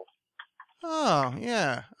pencil. Oh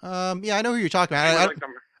yeah, yeah, I know who you're talking about.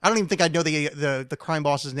 I don't even think I'd know the crime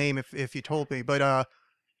boss's name if you told me, but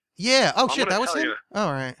yeah. Oh shit, that was him. Oh,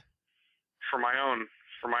 all right. For my own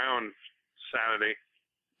sanity.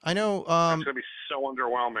 I know. It's gonna be so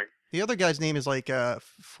underwhelming. The other guy's name is like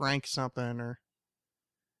Frank something or.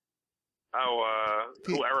 Oh,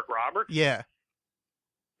 Eric Roberts? Yeah.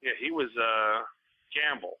 Yeah, he was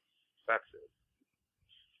Gamble. That's it.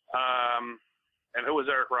 And who was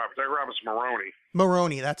Eric Roberts? Eric Roberts Maroney.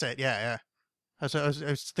 Maroney, that's it. Yeah. I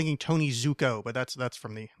was thinking Tony Zuko, but that's it's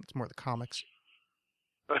more the comics.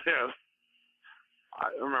 Yeah. I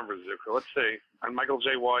remember Zuko. Let's see. And Michael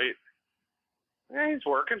J. White. Yeah, he's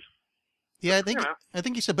working. Yeah, I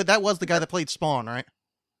think you said, but that was the guy that played Spawn, right?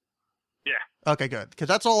 Yeah. Okay, good. Because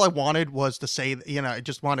that's all I wanted was to say, I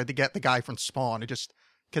just wanted to get the guy from Spawn.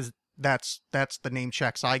 Because that's the name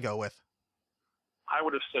checks I go with. I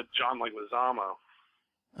would have said John Leguizamo.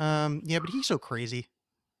 Yeah, but he's so crazy.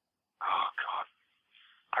 Oh, God.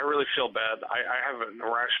 I really feel bad. I have an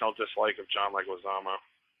irrational dislike of John Leguizamo.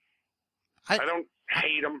 I don't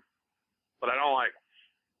hate him, but I don't like him.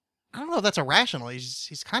 I don't know if that's irrational.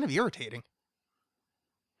 He's kind of irritating.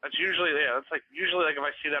 That's usually, that's usually if I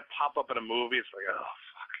see that pop up in a movie, it's like, oh,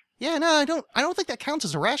 fuck. Yeah, no, I don't think that counts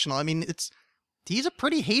as irrational. I mean, he's a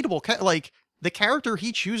pretty hateable, the character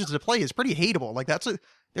he chooses to play is pretty hateable. Like,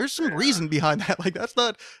 there's some reason behind that. Like,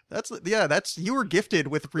 you were gifted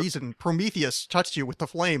with reason. Prometheus touched you with the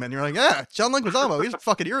flame, and you're like, yeah, John Leguizamo, he's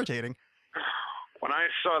fucking irritating. When I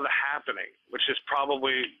saw The Happening, which is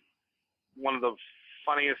probably one of the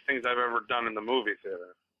funniest things I've ever done in the movie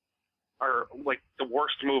theater, or like the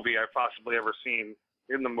worst movie I've possibly ever seen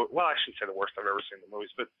in the movie. Well, I shouldn't say the worst I've ever seen in the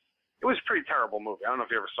movies, but it was a pretty terrible movie. I don't know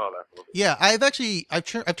if you ever saw that movie. Yeah,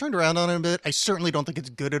 I've turned around on it a bit. I certainly don't think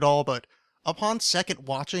it's good at all, but upon second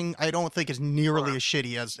watching, I don't think it's nearly as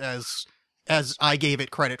shitty as I gave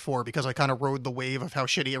it credit for, because I kind of rode the wave of how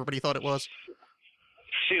shitty everybody thought it was.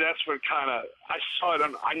 See, that's what I saw it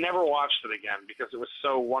I never watched it again because it was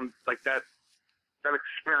so that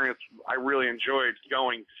experience I really enjoyed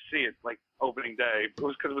going to see it, like opening day. It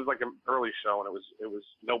was because it was like an early show and it was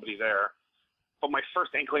nobody there. But my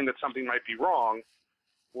first inkling that something might be wrong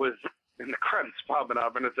was in the credits popping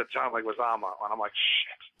up, and it's a John Leguizamo, and I'm like,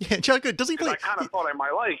 shit. Yeah, John, does he play? I kind of thought I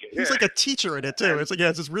might like it. He's like a teacher in it too. It's like,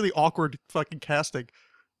 it's this really awkward fucking casting.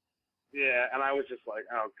 Yeah, and I was just like,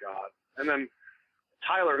 oh god. And then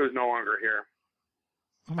Tyler, who's no longer here.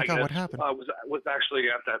 Oh my god, what happened? Was actually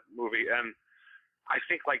at that movie, and I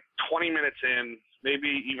think like 20 minutes in,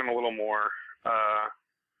 maybe even a little more,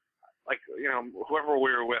 whoever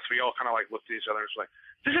we were with, we all kind of like looked at each other and was like,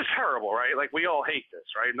 this is terrible, right? Like, we all hate this,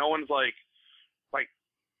 right? No one's like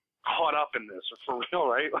caught up in this, or for real,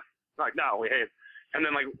 right? Like, no, we hate it. And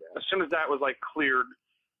then, like, as soon as that was like cleared,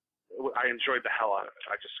 I enjoyed the hell out of it.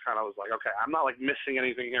 I just kind of was like, okay, I'm not like missing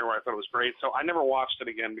anything here where I thought it was great. So I never watched it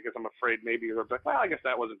again because I'm afraid maybe it was like, well, I guess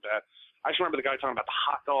that wasn't bad. I just remember the guy talking about the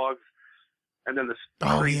hot dogs. And then this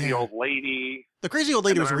crazy old lady. The crazy old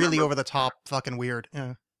lady was really over the top, fucking weird.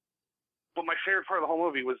 Yeah. But my favorite part of the whole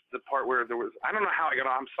movie was the part where there was, I don't know how I got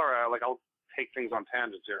on. I'm sorry. I'll take things on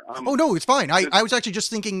tangents here. Oh, no, it's fine. I was actually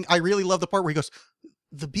just thinking, I really love the part where he goes,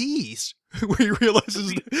 the bees, where he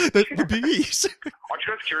realizes that the bees. Aren't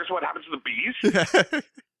you guys curious what happens to the bees? Yeah.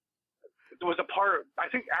 There was a part, I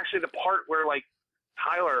think actually the part where like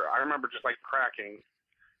Tyler, I remember just like cracking,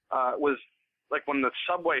 was like when the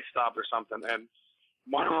subway stopped or something, and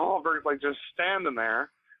Mark Wahlberg's like just standing there,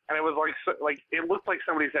 and it was like it looked like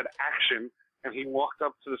somebody said action, and he walked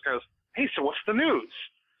up to this guy and goes, hey, so what's the news?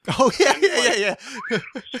 Oh, yeah.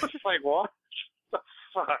 Just like, what the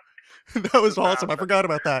fuck? That was awesome. I forgot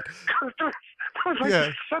about that. That was like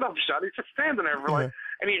a setup shot. He's just standing there for like,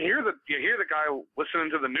 and you hear the guy listening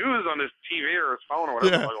to the news on his TV or his phone or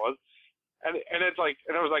whatever the fuck it was, and it's like,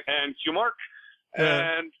 and I was like, and Q Mark.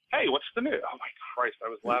 And hey, what's the news? Oh my Christ, I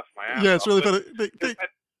was laughing my ass off. Yeah, it's really funny.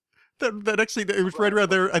 That next thing, it was right around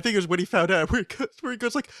there. I think it was when he found out where he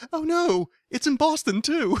goes like, "Oh no, it's in Boston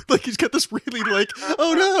too." Like, he's got this really like,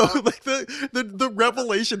 "Oh no!" Like the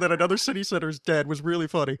revelation that another city center is dead was really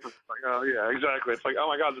funny. It's like, oh yeah, exactly. It's like, oh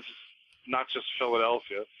my god, this is not just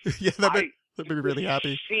Philadelphia. Yeah, that made me really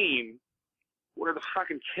happy. Scene where the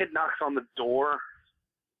fucking kid knocks on the door,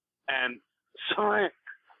 and so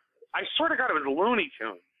I swear to God, it was Looney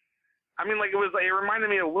Tunes. I mean, like, it reminded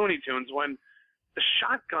me of Looney Tunes when the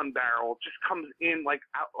shotgun barrel just comes in, like,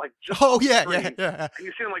 out, like, just. Oh, yeah. And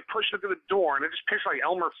you see him, like, push it through the door, and it just pictures, like,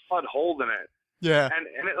 Elmer Fudd holding it. Yeah. And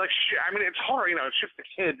it, like, I mean, it's horrible, it's just the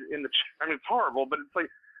kid in the, I mean, it's horrible, but it's like,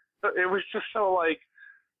 it was just so, like,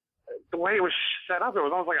 the way it was set up, it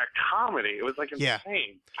was almost like a comedy. It was, like,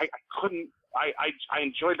 insane. I couldn't, I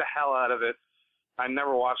enjoyed the hell out of it. I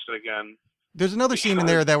never watched it again. There's another scene in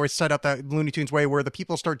there that was set up that Looney Tunes way where the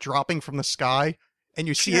people start dropping from the sky, and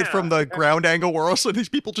you see it from the ground angle where also these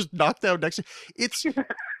people just knock down next to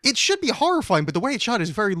it should be horrifying, but the way it's shot is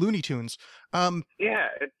very Looney Tunes.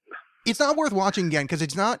 It's not worth watching again because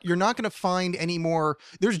you're not going to find any more.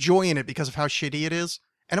 There's joy in it because of how shitty it is.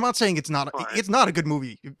 And I'm not saying it's not a good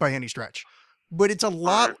movie by any stretch, but it's a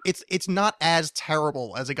lot. Right. It's not as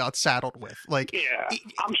terrible as it got saddled with. Like, Yeah,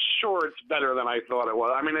 I'm sure it's better than I thought it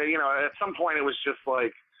was. I mean, at some point it was just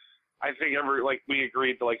like, I think we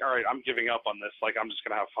agreed to, like, all right, I'm giving up on this. Like, I'm just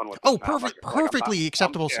gonna have fun with this. oh, now. perfectly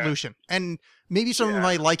acceptable solution. And maybe some of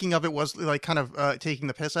my liking of it was like kind of taking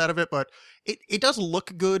the piss out of it, but it does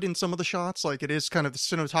look good in some of the shots. Like, it is kind of, the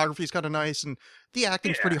cinematography is kind of nice, and the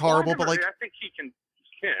acting's pretty horrible. But like, I think he can.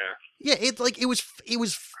 Yeah, it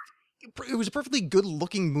was a perfectly good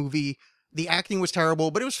looking movie. The acting was terrible,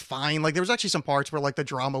 but it was fine. Like, there was actually some parts where like the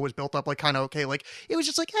drama was built up like kind of okay. Like, it was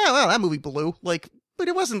just like, yeah, well, that movie blew. Like, but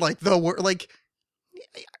it wasn't like like,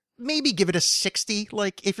 maybe give it a 60.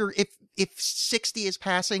 Like, if 60 is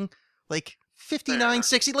passing, like 59,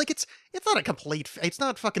 60, like it's not a complete, it's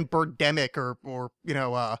not fucking Birdemic or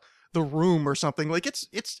The Room or something. Like, it's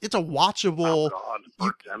a watchable. Oh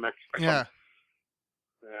God, Birdemic. Yeah.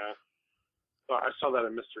 Yeah. So I saw that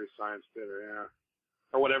in Mystery Science Theater, yeah.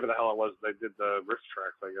 Or whatever the hell it was. They did the riff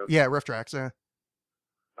tracks, I guess. Yeah, riff tracks, yeah.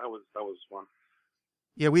 That was fun.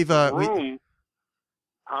 Yeah, we've Room.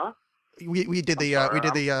 Huh? We did the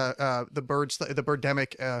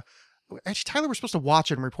Birdemic. Actually, Tyler was supposed to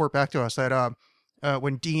watch it and report back to us that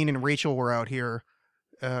when Dean and Rachel were out here,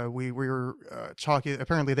 we were talking.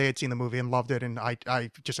 Apparently, they had seen the movie and loved it, and I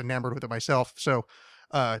just enamored with it myself. So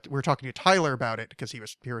we were talking to Tyler about it because he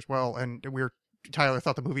was here as well, and Tyler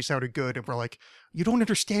thought the movie sounded good, and we're like, you don't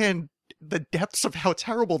understand the depths of how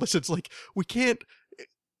terrible this is. Like, we can't,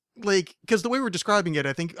 like, because the way we're describing it,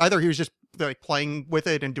 I think either he was just like playing with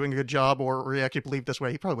it and doing a good job, or he actually believed this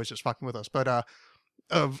way. He probably was just fucking with us, but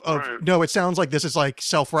right. No, it sounds like this is like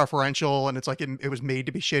self-referential, and it's like it was made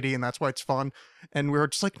to be shitty, and that's why it's fun. And we were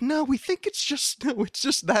just like, no, we think it's just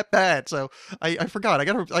that bad. So I forgot. I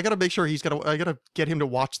gotta make sure I gotta get him to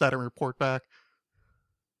watch that and report back.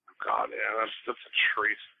 God, yeah, that's a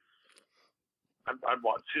treat. I'd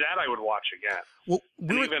watch. See, that I would watch again. Well,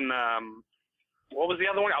 even what was the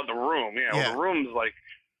other one? Oh, The Room. Yeah, well, The Room's like,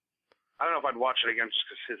 I don't know if I'd watch it again just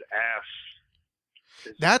because his ass.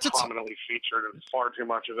 That's prominently featured in far too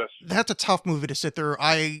much of this. That's a tough movie to sit through.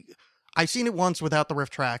 I've seen it once without the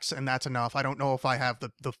riff tracks, and that's enough. I don't know if I have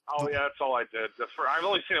the. Oh yeah, that's all I did. I've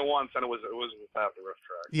only seen it once, and it was without the riff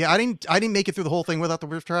tracks. Yeah, I didn't make it through the whole thing without the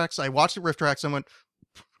riff tracks. I watched the riff tracks and went,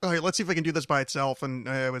 all right, let's see if I can do this by itself, and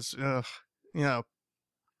it was,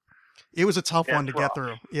 it was a tough one to get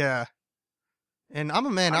through. Yeah. And I'm a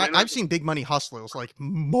man. I've seen Big Money Hustlers like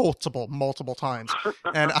multiple times,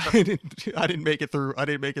 and I didn't make it through. I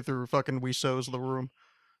didn't make it through fucking Wiseau's The Room.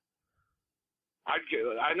 I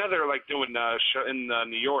know they're like doing in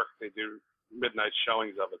New York. They do midnight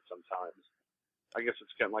showings of it sometimes. I guess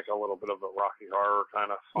it's getting like a little bit of a Rocky Horror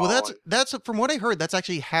kind of following. Well, that's from what I heard. That's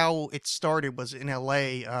actually how it started. Was in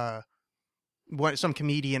L.A. Some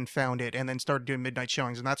comedian found it and then started doing midnight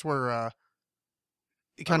showings, and that's where.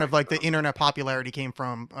 Kind of like the internet popularity came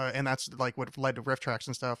from, and that's like what led to riff tracks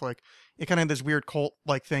and stuff. Like, it kind of had this weird cult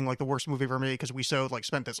like thing, like the worst movie ever made, because Wiseau like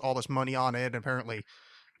spent all this money on it, and apparently,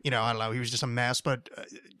 I don't know, he was just a mess. But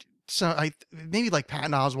so maybe like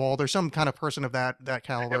Patton Oswalt or some kind of person of that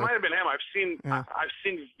caliber. It might have been him. I've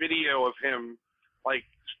seen video of him like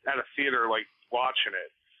at a theater, like watching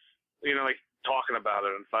it, like talking about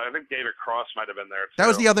it and stuff. I think David Cross might have been there too. That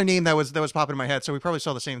was the other name that was popping in my head. So we probably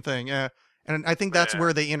saw the same thing. Yeah. And I think that's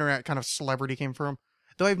where the internet kind of celebrity came from.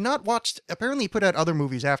 Though I've not watched, apparently he put out other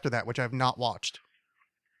movies after that, which I've not watched.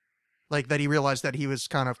 Like that he realized that he was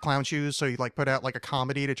kind of clown shoes, so he like put out like a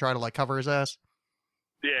comedy to try to like cover his ass.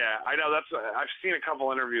 Yeah, I know. I've seen a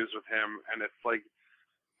couple interviews with him, and it's like,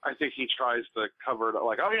 I think he tries to cover it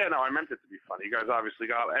like, oh yeah, no, I meant it to be funny. You guys obviously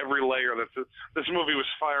got every layer that this movie was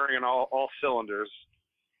firing in all cylinders.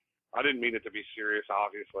 I didn't mean it to be serious,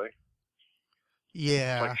 obviously.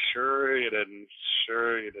 Yeah. Like, sure you didn't.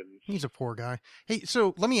 He's a poor guy. Hey,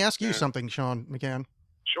 so let me ask you something, Shaun McGann.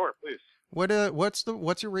 Sure, please. What's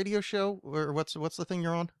your radio show, or what's the thing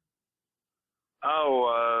you're on?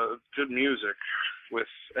 Oh, Good Music with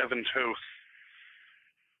Evan Toth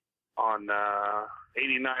on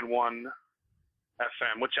 89.1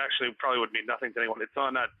 FM, which actually probably would mean nothing to anyone. It's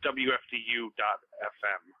on WFDU.FM,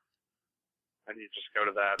 and you just go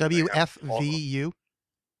to that. WFVU.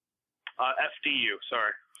 FDU,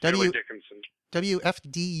 sorry. Dickinson.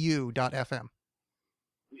 WFDU.FM.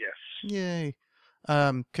 Yes. Yay.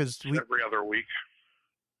 Because every other week.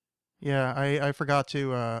 Yeah, I forgot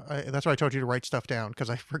to. That's why I told you to write stuff down,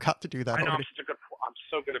 because I forgot to do that. I know. I'm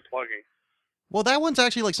so good at plugging. Well, that one's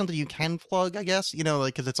actually like something you can plug, I guess.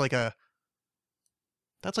 Like because it's like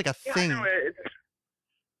that's like a thing. I know,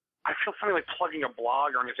 I feel funny like plugging a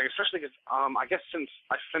blog or anything, especially because I guess since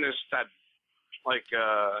I finished that like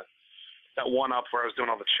that one up where I was doing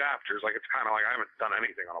all the chapters. Like, it's kind of like I haven't done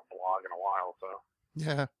anything on a blog in a while, so.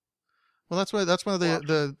 Yeah. Well, that's why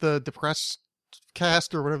the depressed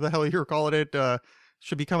cast or whatever the hell you're calling it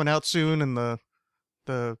should be coming out soon, and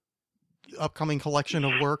the upcoming collection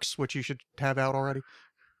of works, which you should have out already.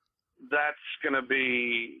 That's gonna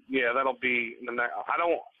be, yeah, that'll be the next.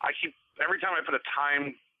 I keep, every time I put a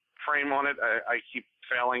time frame on it, I keep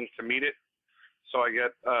failing to meet it, so I get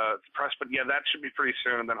depressed. But yeah, that should be pretty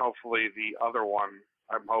soon, and then hopefully the other one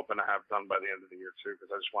I'm hoping to have done by the end of the year too, because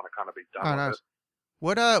I just want to kind of be done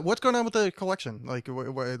with it. What's going on with the collection? Like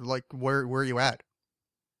where are you at?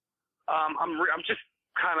 I'm just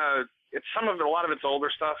kind of, it's a lot of it's older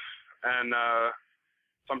stuff, and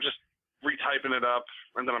so I'm just retyping it up,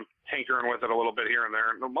 and then I'm tinkering with it a little bit here and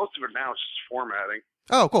there. And most of it now is just formatting.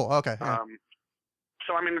 Oh, cool. Okay. Yeah.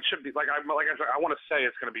 So I mean, it should be like I said, I want to say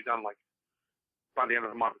it's going to be done like by the end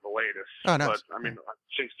of the month at the latest. Oh, nice. But I mean, I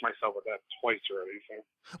jinxed myself with that twice already. So.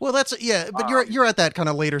 Well, that's but you're at that kind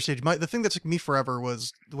of later stage. The thing that took me forever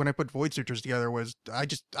was when I put Void Searchers together. Was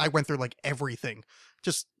I went through like everything,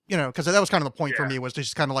 just because that was kind of the point for me, was to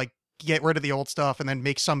just kind of like get rid of the old stuff and then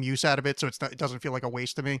make some use out of it, so it doesn't feel like a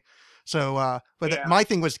waste to me. So, my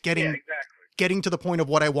thing was getting to the point of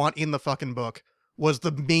what I want in the fucking book was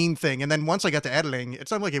the main thing. And then once I got to editing,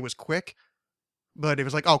 it's not like it was quick, but it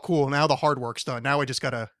was like, oh, cool. Now the hard work's done. Now I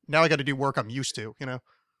got to do work I'm used to, Yeah,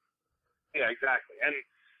 exactly. And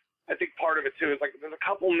I think part of it too is like there's a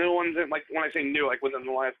couple new ones, and like when I say new, like within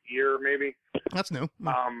the last year maybe. That's new.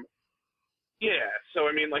 Yeah. So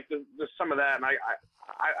I mean, like there's some of that, and I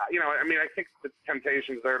think the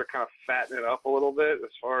temptation's there to kind of fatten it up a little bit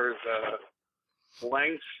as far as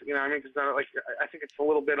length. Because like I think it's a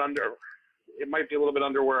little bit under. It might be a little bit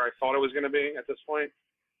under where I thought it was going to be at this point.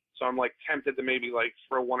 So I'm like tempted to maybe like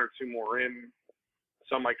throw one or two more in.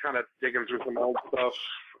 So I'm like kind of digging through some old stuff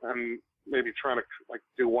and maybe trying to like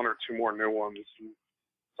do one or two more new ones.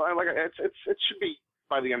 So I like it should be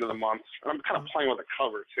by the end of the month. And I'm kind of playing with the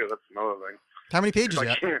cover too. That's another thing. How many pages you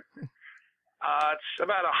got? It's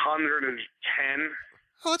about 110.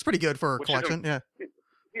 Oh, that's pretty good for a collection. Yeah.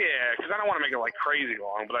 Yeah, because I don't want to make it like crazy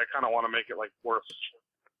long, but I kind of want to make it like worth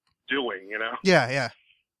doing, Yeah.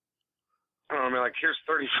 I mean, like here's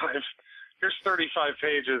 35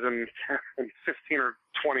 pages and 15 or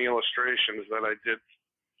 20 illustrations that I did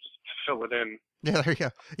just to fill it in. Yeah, there you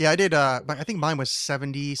go. Yeah, I did. I think mine was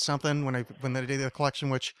 70 something when I did the collection,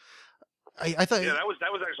 which I thought. Yeah, that was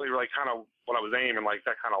actually like kind of what I was aiming, like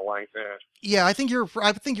that kind of length. Yeah, I think you're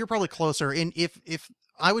probably closer. And if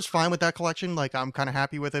I was fine with that collection, like I'm kind of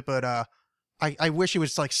happy with it, but I wish it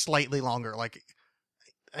was like slightly longer. Like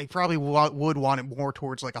I probably would want it more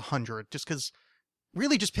towards like 100, just because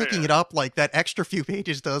really just picking it up like that extra few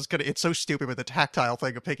pages does. It's so stupid with the tactile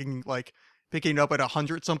thing of picking it up at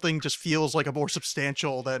 100 something just feels like a more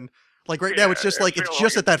substantial than like right now. It's just like it's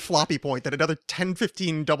just at that floppy point that another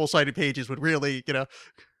 10-15 double-sided pages would really, Yeah,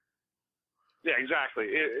 exactly.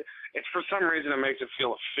 It's for some reason it makes it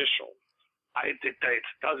feel official. It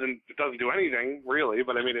doesn't do anything really,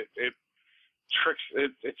 but I mean it's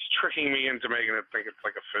tricking me into making it think it's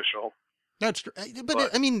like official. That's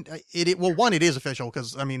but I mean one, it is official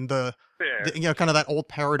because I mean the kind of that old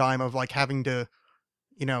paradigm of like having to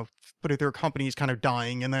put it through a company is kind of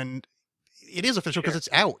dying, and then it is official because it's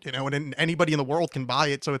out, and anybody in the world can buy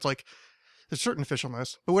it, so it's like there's certain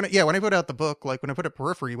officialness. But when I put out the book, like when I put it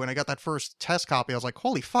Periphery, when I got that first test copy, I was like,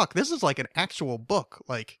 holy fuck, this is like an actual book,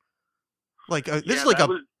 this is like a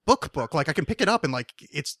book. Like I can pick it up and like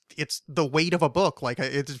it's the weight of a book. Like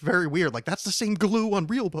it's very weird. Like that's the same glue on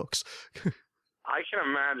real books. I can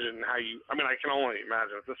imagine I can only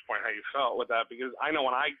imagine at this point how you felt with that, because I know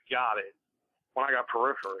when I got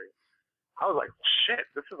Periphery, I was like, shit,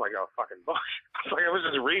 this is like a fucking book. I was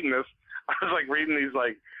just reading this. I was like reading these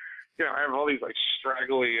like, I have all these like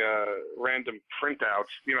straggly random printouts,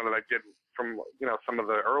 that I did from, some of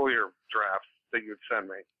the earlier drafts that you'd send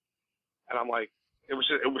me. And I'm like, it was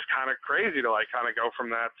kind of crazy to like kind of go from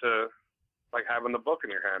that to like having the book in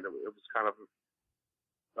your hand. It was kind of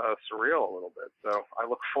surreal a little bit. So I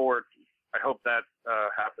look forward. I hope that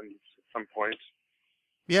happens at some point.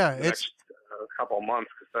 Yeah, it's a couple of months,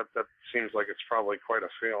 because that seems like it's probably quite a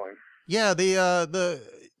feeling. Yeah, the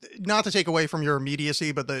not to take away from your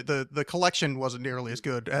immediacy, but the collection wasn't nearly as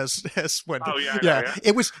good as when. Oh yeah.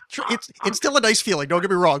 It was. It's still a nice feeling. Don't get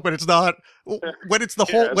me wrong, but it's not when it's the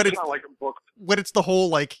whole it's not like a book. When it's the whole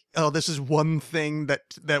like, oh, this is one thing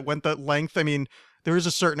that went that length. I mean, there is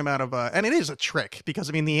a certain amount of and it is a trick, because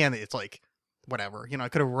I mean, in the end, it's like whatever. I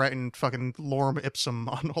could have written fucking lorem ipsum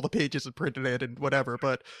on all the pages and printed it and whatever,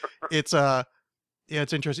 but it's Yeah,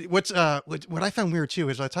 it's interesting. What I found weird too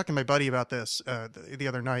is I talked to my buddy about this the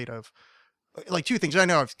other night of like two things. I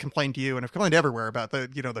know I've complained to you and I've complained everywhere about the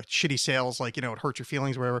the shitty sales, like it hurts your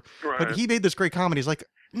feelings, whatever. But Right. he made this great comment. He's like,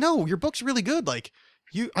 "No, your book's really good. Like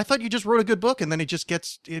I thought you just wrote a good book, and then it just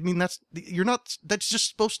gets. I mean, you're not. That's just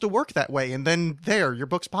supposed to work that way. And then your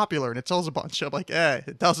book's popular and it sells a bunch. I'm like,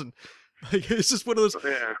 it doesn't. Like it's just one of those.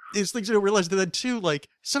 Yeah. These things you don't realize that then too. Like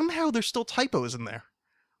somehow there's still typos in there.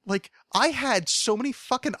 Like I had so many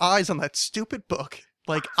fucking eyes on that stupid book.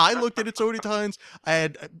 Like I looked at it so many times. I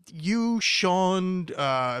had you, Shaun.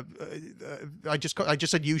 I just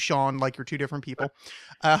said you, Shaun, like you're two different people.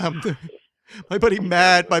 My buddy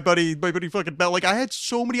Matt, my buddy fucking Bell. Like I had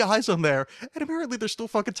so many eyes on there, and apparently there's still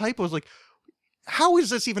fucking typos. Like, how is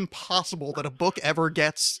this even possible that a book ever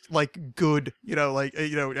gets like good?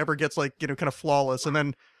 Ever gets like kind of flawless? And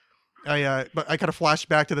then but I kind of flashed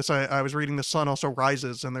back to this. I was reading The Sun Also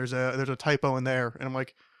Rises, and there's a typo in there, and I'm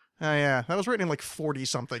like, oh yeah, that was written in like 40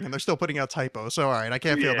 something, and they're still putting out typos. So all right, I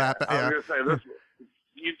can't feel that. But, I was gonna say this.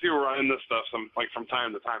 You do run into stuff from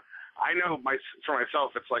time to time. I know for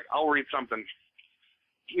myself, it's like I'll read something,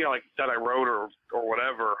 like that I wrote or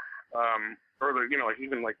whatever, or like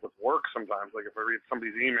even like with work sometimes. Like if I read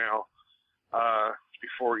somebody's email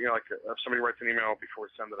before, like if somebody writes an email before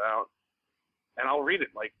we send it out, and I'll read it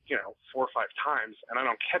like 4 or 5 times, and I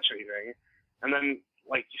don't catch anything, and then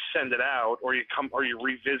like you send it out, or you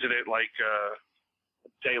revisit it like a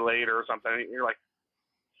day later or something, and you're like.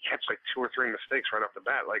 Catch like 2 or 3 mistakes right off the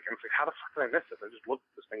bat. Like, and it's like, how the fuck did I miss this? I just looked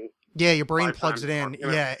at this thing. Yeah, your brain plugs it in.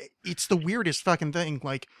 Yeah, it's the weirdest fucking thing.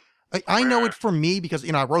 Like, I know it for me because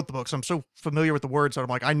I wrote the book, so I'm so familiar with the words that I'm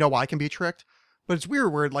like, I know I can be tricked. But it's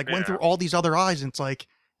weird where it like went through all these other eyes, and it's like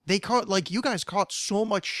they caught like you guys caught so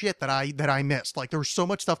much shit that I missed. Like there was so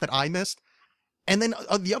much stuff that I missed, and then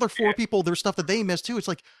the other 4 people, there's stuff that they missed too. It's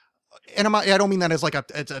like, and I don't mean that as like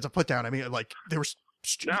as a put down. I mean like there was.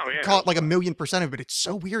 Caught like 1,000,000% of it. It's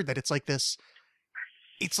so weird that it's like this.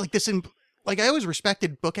 It's like this in like I always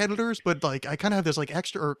respected book editors, but like I kind of have this like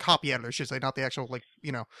extra or copy editors, should say, not the actual like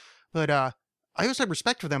But I always had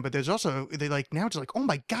respect for them. But there's also they like now it's like, oh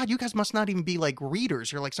my god, you guys must not even be like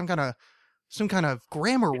readers. You're like some kind of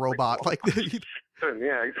grammar robot. Like yeah,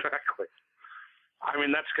 exactly. I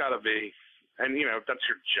mean that's got to be, and that's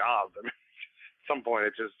your job. I mean, at some point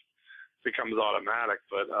it just becomes automatic,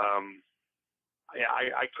 but. Yeah,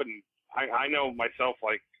 I couldn't. I know myself.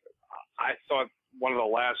 Like, I thought one of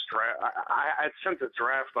the last draft. I sent a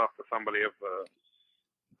draft off to somebody of the.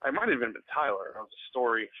 I might have even been Tyler. It was a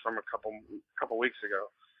story from a couple weeks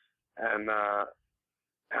ago, and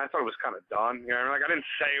I thought it was kind of done. Like I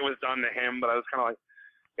didn't say it was done to him, but I was kind of like,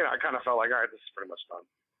 I kind of felt like, all right, this is pretty much done.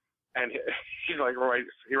 And he's like,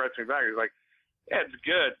 he writes me back. He's like, yeah, it's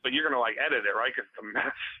good, but you're gonna like edit it, right? Because it's a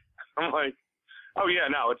mess. I'm like. Oh yeah,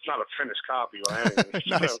 no, it's not a finished copy or anything.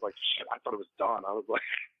 Nice. I was like, shit, I thought it was done. I was like,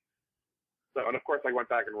 so, and of course I went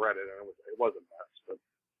back and read it, and it was a mess. But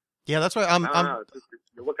yeah, that's why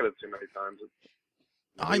you look at it too many times.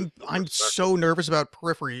 I'm so nervous about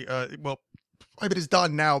Periphery. Well, I mean it's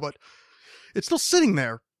done now, but it's still sitting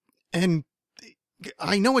there, and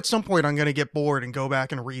I know at some point I'm gonna get bored and go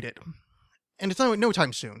back and read it, and it's no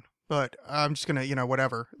time soon. But I'm just gonna,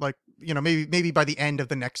 whatever. Like, maybe by the end of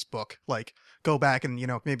the next book, like, go back and,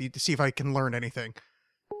 maybe to see if I can learn anything.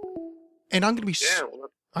 And I'm gonna be. Yeah.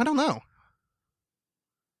 I don't know.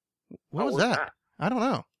 What was that? I don't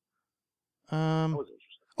know. That was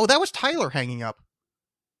interesting. Oh, that was Tyler hanging up.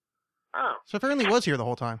 Oh. So apparently he was here the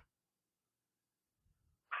whole time.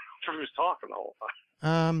 I'm sure he was talking the whole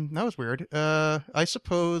time. That was weird. I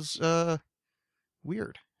suppose.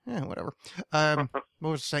 Weird. Yeah, whatever. What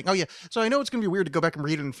was I saying? Oh yeah. So I know it's gonna be weird to go back and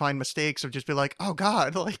read it and find mistakes, or just be like, oh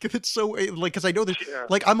god, like it's so like because I know that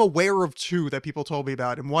like I'm aware of 2 that people told me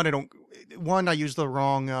about, and one I used the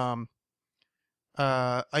wrong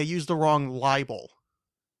libel.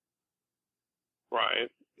 Right.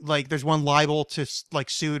 Like there's one libel to like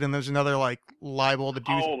suit, and there's another like libel to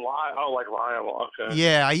do. Like liable. Okay.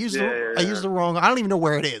 Yeah, I used the wrong. I don't even know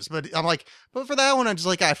where it is, but I'm like, but for that one, I'm just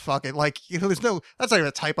like, fuck it. Like, there's no. That's not even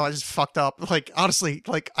a typo. I just fucked up. Like, honestly,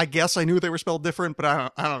 like I guess I knew they were spelled different, but I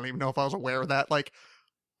don't even know if I was aware of that. Like,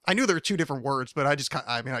 I knew there were 2 different words, but I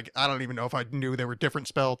don't even know if I knew they were different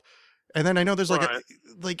spelled. And then I know there's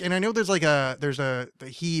like and I know there's like there's a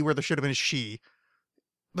he where there should have been a she.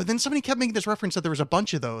 But then somebody kept making this reference that there was a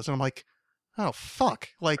bunch of those, and I'm like, oh fuck,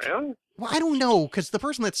 like, really? Well, I don't know, because the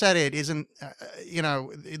person that said it isn't,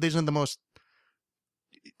 isn't the most,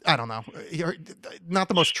 I don't know, not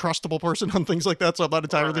the most trustable person on things like that. So I'm not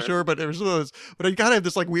entirely sure, but there's those. But I gotta have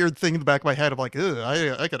this like weird thing in the back of my head of like,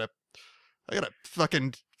 I gotta I gotta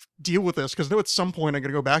fucking deal with this, because I know at some point I'm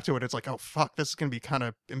gonna go back to it. It's like, oh fuck, this is gonna be kind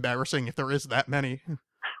of embarrassing if there is that many.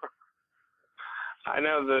 I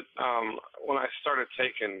know that when I started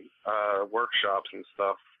taking workshops and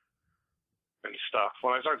stuff,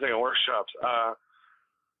 when I started taking workshops,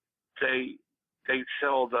 they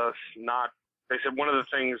told us not. They said one of the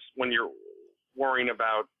things when you're worrying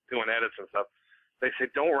about doing edits and stuff, they say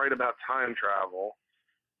don't write about time travel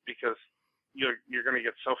because you're going to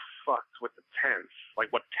get so fucked with the tense,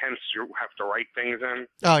 like what tense you have to write things in.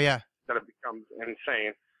 Oh yeah. That it becomes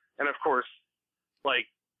insane. And of course, like,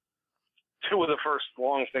 two of the first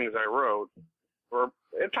long things I wrote were,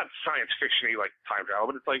 it's not science fiction-y like time travel,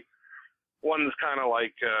 but it's like, one's kind of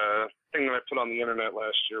like thing that I put on the internet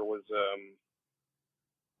last year was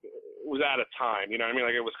out of time. You know what I mean?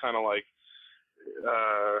 Like, it was kind of like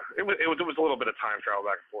it was a little bit of time travel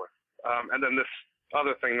back and forth. And then this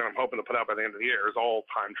other thing that I'm hoping to put out by the end of the year is all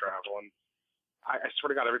time travel. And I swear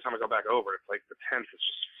to God, every time I go back over, it's like the tense is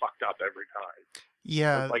just fucked up every time.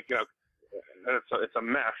 Yeah. It's like, you know, it's a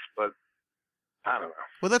mess, but I don't know.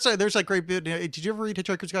 Well, there's that great bit. Did you ever read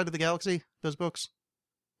Hitchhiker's Guide to the Galaxy? Those books?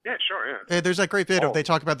 Yeah, sure, yeah. There's that great bit of they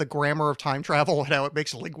talk about the grammar of time travel and how it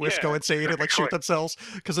makes linguists go insane and like shoot exactly. themselves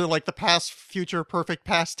because they're like the past, future, perfect,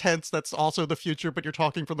 past tense. That's also the future, but you're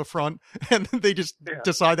talking from the front, and they just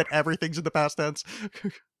decide that everything's in the past tense.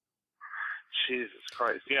 Jesus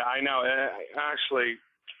Christ! Yeah, I know. Actually,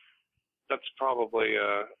 that's probably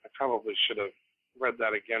I probably should have read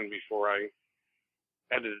that again before I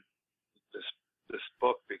edited this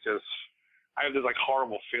book because I have this like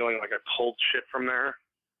horrible feeling like I pulled shit from there.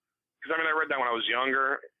 Because, I mean, I read that when I was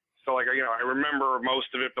younger, so, like, you know, I remember most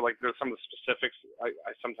of it, but, like, there's some of the specifics I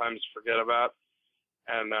sometimes forget about.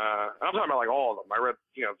 And I'm talking about, like, all of them. I read,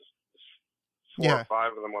 you know, four or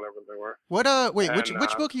five of them, whatever they were. What, wait, which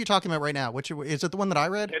book are you talking about right now? Which, is it the one that I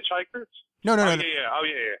read? Hitchhikers? No. Oh,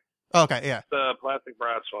 yeah. Okay, yeah. The Plastic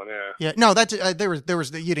Brats one, yeah. Yeah, no, that's, there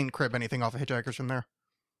was, you didn't crib anything off of Hitchhikers from there.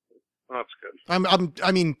 Oh, that's good.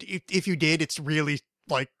 I mean, if you did, it's really,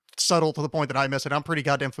 like, subtle to the point that I miss it. I'm pretty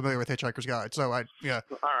goddamn familiar with Hitchhiker's Guide, so yeah.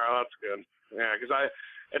 All right, that's good. Yeah, because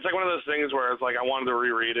it's like one of those things where it's like I wanted to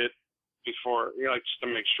reread it before, you know, like just to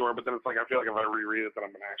make sure, but then it's like I feel like if I reread it, then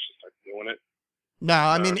I'm gonna actually start doing it. No,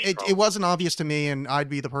 I mean it wasn't obvious to me, and I'd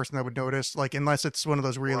be the person that would notice, like unless it's one of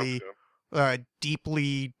those really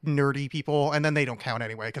deeply nerdy people, and then they don't count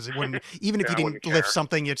anyway because it wouldn't. Even if you didn't lift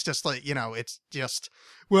something, it's just like, you know, it's just,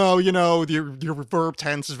 well, you know, your verb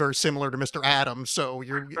tense is very similar to Mr. Adams, so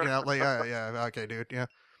you're, you know, like yeah, okay, dude, yeah.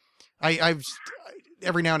 I've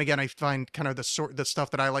every now and again I find kind of the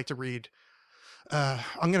stuff that I like to read.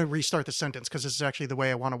 I'm gonna restart the sentence because this is actually the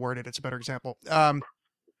way I want to word it. It's a better example.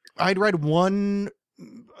 I'd read one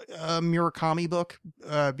Murakami book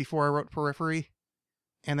before I wrote Periphery.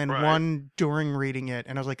 And then one during reading it,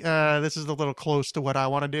 and I was like, this is a little close to what I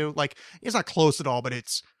want to do. Like, it's not close at all, but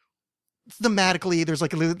it's thematically, there's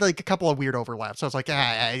like a couple of weird overlaps. So I was like,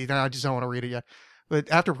 I just don't want to read it yet.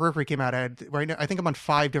 But after Periphery came out, right now, I think I'm on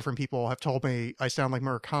 5 different people have told me I sound like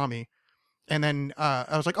Murakami. And then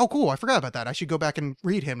I was like, oh, cool, I forgot about that. I should go back and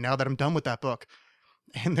read him now that I'm done with that book.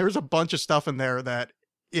 And there's a bunch of stuff in there that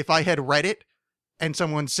if I had read it, and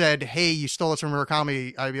someone said, hey, you stole this from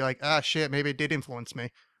Murakami, I'd be like, shit, maybe it did influence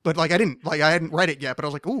me. But, like, I hadn't read it yet, but I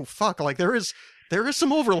was like, ooh, fuck, like, there is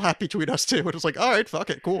some overlap between us two. And it was like, all right,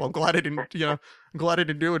 fuck it, cool. I'm glad I didn't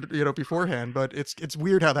do it, you know, beforehand, but it's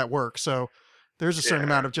weird how that works. So there's a certain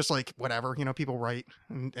amount of just, like, whatever, you know, people write,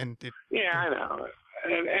 and it... Yeah, I know.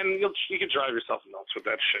 And you can drive yourself nuts with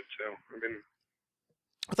that shit, too. I mean...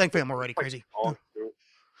 Thankfully, I'm already crazy.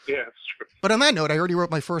 Yeah, it's true. But on that note, I already wrote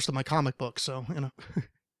my first of my comic books, so, you know.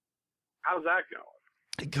 How's that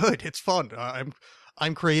going? Good. It's fun.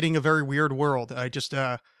 I'm creating a very weird world. I just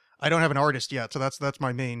I don't have an artist yet, so that's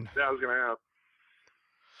my main. Yeah, I was gonna ask.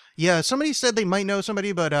 Yeah, somebody said they might know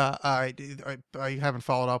somebody, but I haven't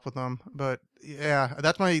followed up with them. But yeah,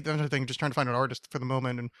 that's my thing. Just trying to find an artist for the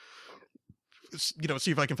moment, and you know,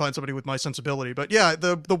 see if I can find somebody with my sensibility. But yeah,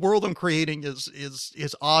 the world I'm creating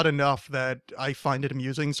is odd enough that I find it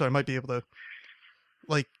amusing. So I might be able to,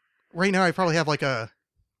 like, right now I probably have like I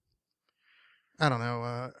don't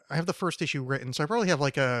know. I have the first issue written, so I probably have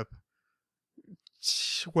like a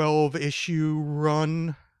 12 issue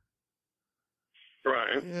run.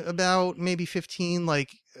 Right. About maybe 15. Like,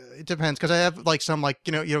 it depends, because I have like some like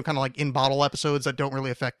you know kind of like in bottle episodes that don't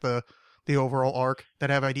really affect the overall arc that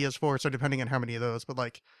I have ideas for. So depending on how many of those, but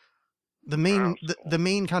like the main the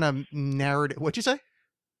main kind of narrative. What'd you say?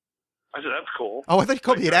 I said that's cool. Oh, I thought you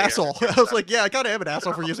called me an asshole. I was like, yeah, I kind of am an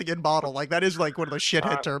asshole for using in bottle. Like that is like one of those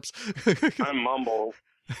shithead terms. I mumble.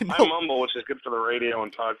 No. I mumble, which is good for the radio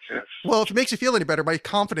and podcasts. Well, if it makes you feel any better, my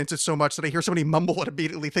confidence is so much that I hear somebody mumble and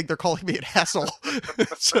immediately think they're calling me an asshole.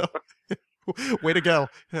 So, way to go.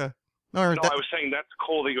 Yeah. All right, No, I was saying that's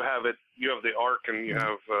cool that you have it. You have the arc and you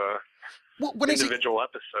have when individual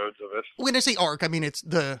episodes of it. when I say arc, I mean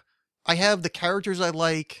I have the characters I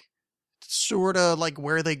like, sort of like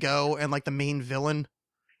where they go, and like the main villain,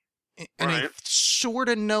 and I Right. sort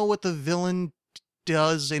of know what the villain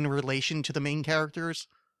does in relation to the main characters,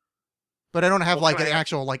 but I don't have Well, like can an I-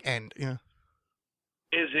 actual like end. Yeah.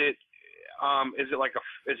 Is it is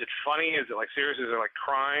it funny? Is it like serious? Is it like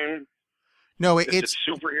crime? No, Is it's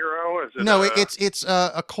it superhero? Is it no, it's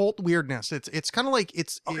occult weirdness. It's kind of like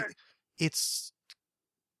Okay. it's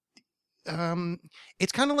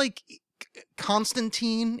kind of like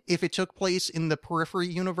Constantine if it took place in the Periphery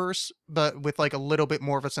universe, but with like a little bit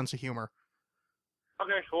more of a sense of humor.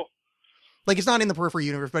 Okay, cool. Like it's not in the Periphery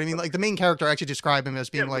universe, but I mean, like the main character, I actually describe him as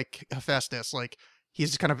being like Hephaestus. Like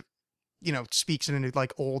he's kind of, speaks in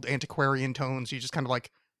like old antiquarian tones. He's just kind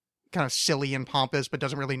of silly and pompous, but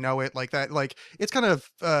doesn't really know it like that. Like it's kind of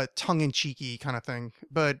tongue in cheeky kind of thing,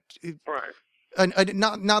 but Right.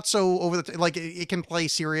 not so over the like it can play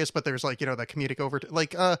serious, but there's like that comedic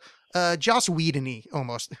like Joss Whedon-y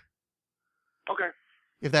almost, Okay.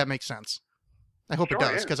 if that makes sense. I hope it Sure,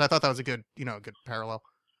 does yeah. because I thought that was a good good parallel.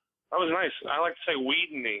 That was nice. I like to say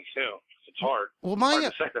Whedon-y too. It's hard. Well, Hard my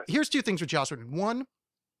to say that. here's two things with Joss Whedon. One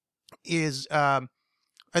is I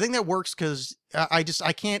think that works because I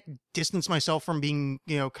can't distance myself from being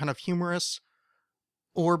kind of humorous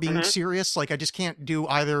or being serious. Like I just can't do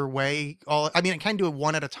either way. I mean, I can do it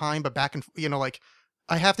one at a time, but back and like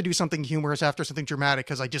I have to do something humorous after something dramatic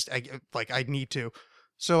because I need to.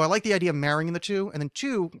 So I like the idea of marrying the two. And then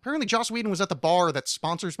two, apparently Joss Whedon was at the bar that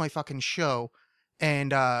sponsors my fucking show,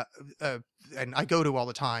 and I go to all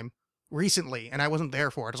the time recently, and I wasn't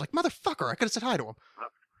there for it. I was like, motherfucker, I could have said hi to him.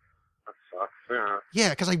 That sucks. Yeah. Yeah,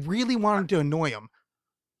 because I really wanted to annoy him.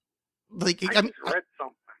 Like, I just read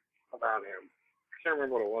something about him. I can't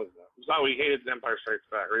remember what it was though. It was not he hated Empire Strikes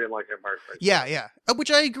Back. Or he didn't like Empire Strikes Back. yeah.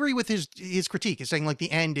 Which I agree with his critique. Is saying like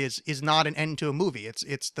the end is not an end to a movie.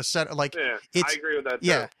 It's the set like Yeah, it's I agree with that.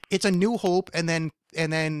 yeah. Too. It's a New Hope and then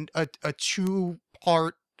a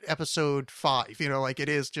 2-part episode 5. Like it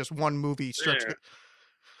is just one movie stretched. Yeah.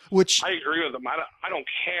 Which I agree with him. I don't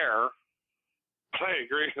care. But I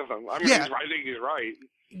agree with him. I mean, Yeah. I think he's right.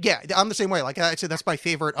 yeah, I'm the same way. Like I said, that's my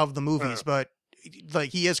favorite of the movies. But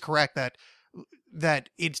like he is correct that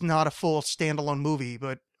it's not a full standalone movie.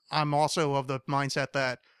 But I'm also of the mindset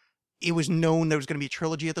that it was known there was going to be a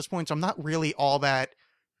trilogy at this point, so I'm not really all that.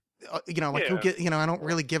 Who I don't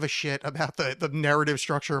really give a shit about the narrative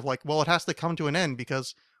structure of like, well, it has to come to an end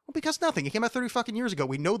because nothing. It came out 30 fucking years ago.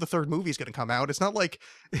 We know the third movie is going to come out. It's not like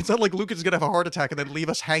Lucas is going to have a heart attack and then leave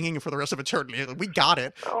us hanging for the rest of eternity. We got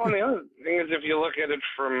it. Oh, and the other thing is, if you look at it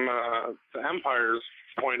from the Empire's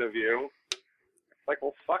point of view, it's like,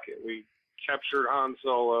 well, fuck it. We captured Han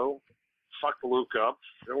Solo, fucked Luke up,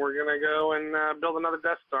 and we're gonna go and build another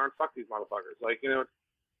Death Star and fuck these motherfuckers. Like,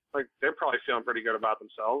 like they're probably feeling pretty good about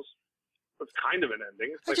themselves. It's kind of an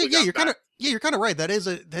ending. It's like Actually, you're kind of right. That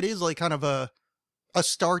is like kind of a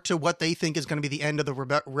start to what they think is going to be the end of the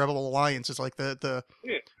Rebel Alliance. It's like the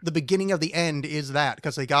beginning of the end is that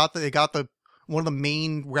because they got the one of the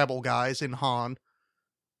main rebel guys in Han,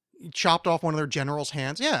 chopped off one of their general's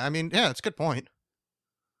hands. Yeah, I mean, yeah, it's a good point.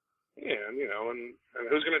 Yeah, and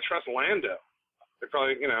who's gonna trust Lando? They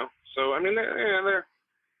probably, So I mean, they're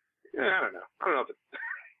I don't know. If it,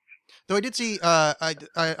 Though I did see I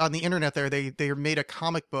on the internet there they made a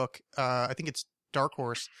comic book. I think it's Dark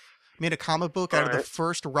Horse made a comic book out of the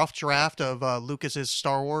first rough draft of Lucas's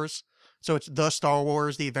Star Wars. So it's the Star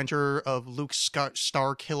Wars, the adventure of Luke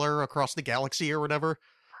Star Killer across the galaxy or whatever.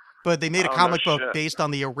 But they made a comic book based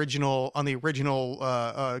on the original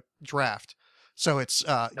draft. So it's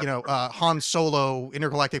Han Solo,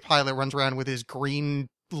 intergalactic pilot, runs around with his green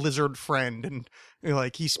lizard friend, and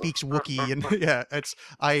like he speaks Wookiee, and yeah,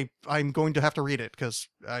 I'm going to have to read it because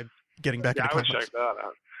I'm getting back into I would comics. check that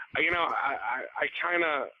out. I kind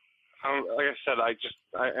of, like I said,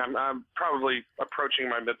 I'm probably approaching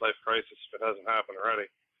my midlife crisis if it hasn't happened already,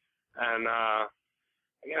 and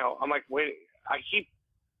I'm like waiting. I keep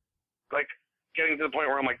like getting to the point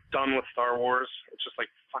where I'm like done with Star Wars. It's just like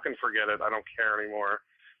fucking forget it. I don't care anymore.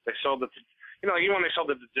 They sold it, like even when they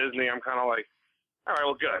sold it to Disney, I'm kind of like, all right,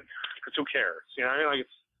 well, good, because who cares? I mean, like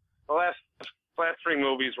it's the last 3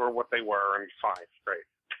 movies were what they were, and fine, great.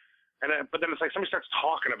 And then, but then it's like somebody starts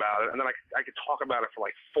talking about it, and then I could talk about it for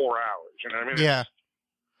like 4 hours. You know what I mean? Yeah.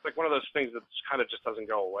 It's like one of those things that kind of just doesn't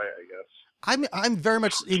go away, I guess. I'm very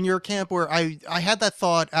much in your camp where I had that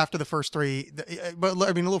thought after the first three, but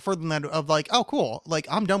I mean a little further than that of like, oh cool, like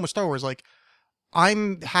I'm done with Star Wars. Like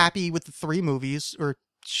I'm happy with the three movies or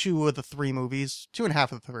two of the three movies, two and a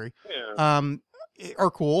half of the three, Yeah.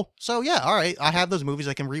 are cool. So yeah, all right, I have those movies.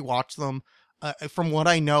 I can rewatch them. From what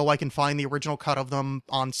I know, I can find the original cut of them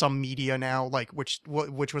on some media now, like which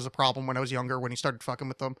was a problem when I was younger when he started fucking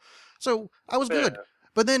with them. So I was good. Yeah.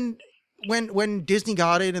 But then when Disney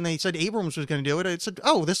got it and they said Abrams was going to do it, I said,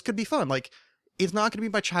 oh, this could be fun. Like it's not going to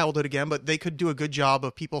be my childhood again, but they could do a good job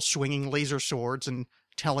of people swinging laser swords and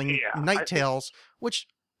telling Yeah, night tales, which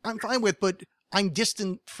I'm fine with. But I'm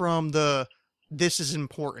distant from this is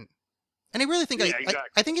important. And I really think Yeah,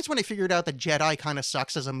 exactly. I think it's when I figured out that Jedi kind of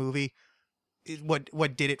sucks as a movie. Is what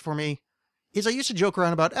did it for me. Is I used to joke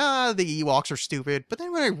around about the Ewoks are stupid, but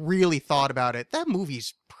then when I really thought about it, that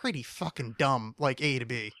movie's pretty fucking dumb, like A to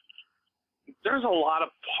B. There's a lot of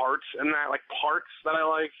parts in that, like parts that I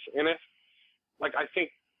like in it. Like I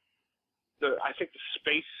think the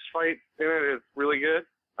space fight in it is really good.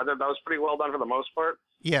 I thought that was pretty well done for the most part.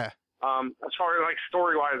 Yeah. As far as like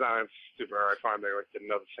story wise, it's super. I find they like didn't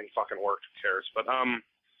know this thing fucking worked. Who cares? But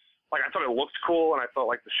like I thought it looked cool, and I thought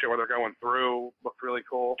like the shit where they're going through looked really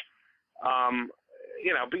cool.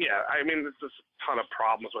 But yeah, I mean, there's just a ton of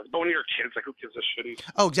problems with it. But when you're a kid, it's like, who gives a shit?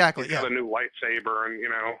 Oh, exactly. He's Yeah. got a new lightsaber, and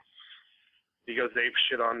he goes ape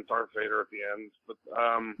shit on Darth Vader at the end.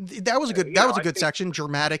 But That was a good. That was a good section.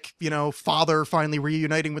 Dramatic. Father finally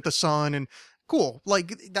reuniting with the son, and cool.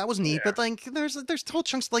 Like that was neat. Yeah. But like, there's whole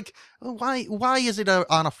chunks like why is it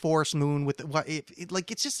on a forest moon with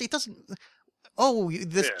it's just it doesn't. Oh,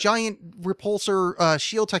 this giant repulsor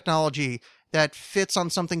shield technology that fits on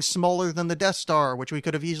something smaller than the Death Star, which we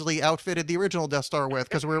could have easily outfitted the original Death Star with,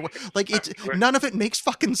 because we're like, none of it makes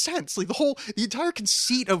fucking sense. Like the entire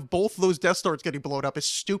conceit of both those Death Stars getting blown up is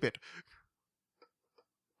stupid.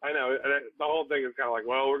 I know, and the whole thing is kind of like,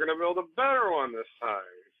 well, we're gonna build a better one this time,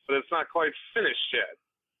 but it's not quite finished yet.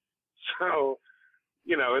 So,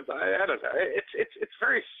 I don't know. It's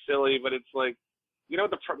very silly, but it's like, it's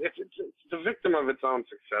the victim of its own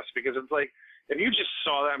success, because it's like, if you just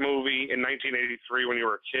saw that movie in 1983 when you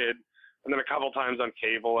were a kid, and then a couple times on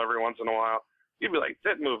cable every once in a while, you'd be like,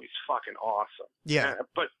 that movie's fucking awesome. Yeah.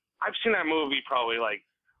 But I've seen that movie probably like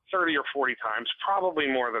 30 or 40 times, probably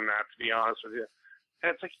more than that, to be honest with you.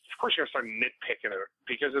 And it's like, of course you're going to start nitpicking it,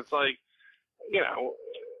 because it's like,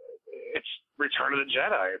 it's Return of the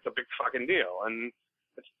Jedi. It's a big fucking deal. And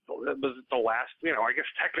it was the last, I guess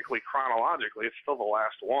technically, chronologically, it's still the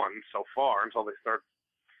last one so far until they start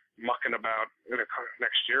mucking about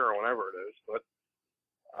next year or whenever it is. But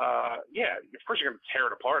of course you're going to tear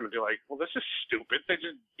it apart and be like, well, this is stupid. They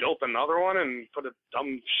just built another one and put a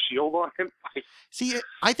dumb shield on it. See,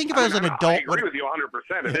 I think if I was an adult, I agree with you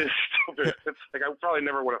 100%. It is stupid. It's like, I probably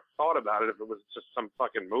never would have thought about it if it was just some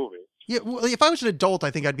fucking movie. Yeah, well, if I was an adult,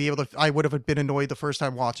 I think I would have been annoyed the first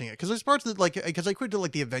time watching it, because there's parts that because I could do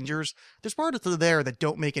like the Avengers, there's parts there that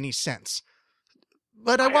don't make any sense.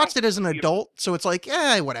 But I watched it as an adult, so it's like,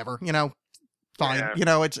 whatever, fine.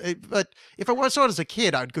 Yeah. But if I saw it as a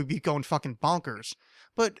kid, I'd be going fucking bonkers.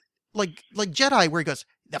 But like Jedi, where he goes,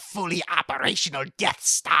 the fully operational Death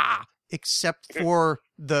Star, except for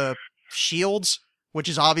the shields, which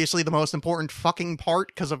is obviously the most important fucking part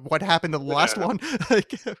because of what happened in the last one.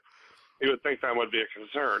 You would think that would be a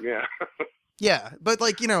concern, yeah. Yeah, but so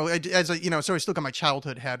I still got my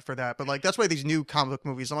childhood head for that. But like, that's why these new comic book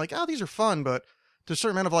movies, I'm like, oh, these are fun, but there's a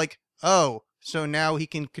certain amount of like, oh, so now he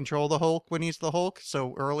can control the Hulk when he's the Hulk.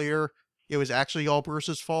 So earlier it was actually all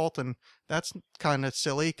Bruce's fault, and that's kind of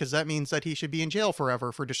silly, because that means that he should be in jail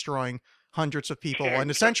forever for destroying hundreds of people,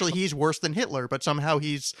 and essentially he's worse than Hitler, but somehow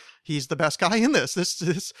he's the best guy in this.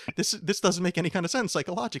 This doesn't make any kind of sense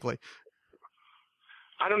psychologically.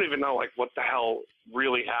 I don't even know like what the hell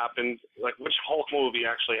really happened. Like which Hulk movie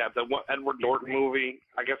actually happened? The Edward Norton movie,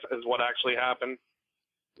 I guess, is what actually happened.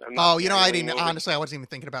 Oh, I didn't, honestly, I wasn't even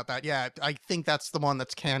thinking about that. Yeah, I think that's the one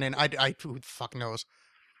that's canon. Who the fuck knows?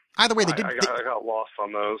 Either way, I got lost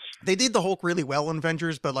on those. They did the Hulk really well in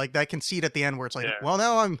Avengers, but like that conceit at the end where it's like, well,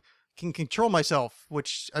 now can control myself,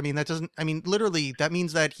 which, literally that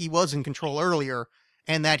means that he was in control earlier,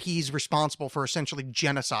 and that he's responsible for essentially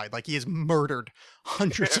genocide. Like he has murdered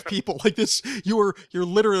hundreds of people. Like this, you're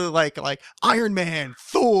literally like Iron Man,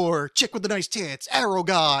 Thor, chick with the nice tits, Arrow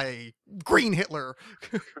guy, Green Hitler.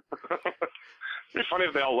 It'd be funny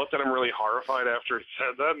if they all looked at him really horrified after he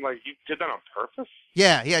said that. And like, you did that on purpose?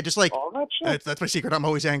 Yeah, just like, all that shit? That's my secret. I'm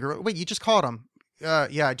always angry. Wait, you just caught him.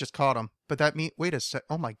 Yeah, I just caught him. But that means, wait a sec.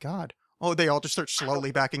 Oh my God. Oh, they all just start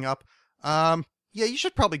slowly backing up. Yeah, you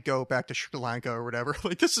should probably go back to Sri Lanka or whatever.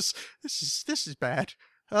 Like this is bad.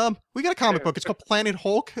 We got a comic book. It's called Planet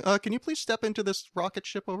Hulk. Can you please step into this rocket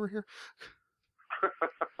ship over here?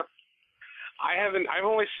 I've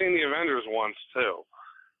only seen the Avengers once too,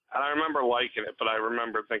 and I remember liking it, but I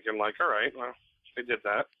remember thinking like, all right, well, they did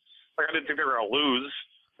that. Like I didn't think they were gonna lose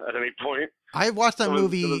at any point. I've watched that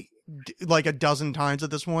movie like a dozen times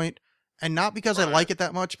at this point, and not because I like it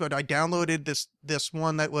that much, but I downloaded this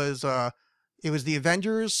one that was it was the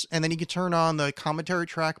Avengers, and then you could turn on the commentary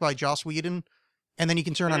track by Joss Whedon, and then you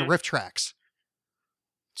can turn on riff tracks.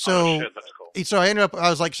 So, that's cool. so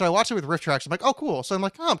I watched it with riff tracks. I'm like, oh, cool. So I'm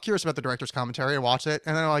like, oh, I'm curious about the director's commentary. I watched it,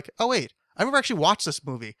 and then I'm like, oh, wait, I've never actually watched this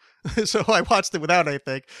movie. So I watched it without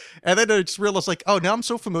anything. And then I just realized, like, oh, now I'm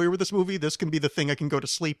so familiar with this movie, this can be the thing I can go to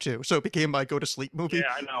sleep to. So it became my go-to-sleep movie.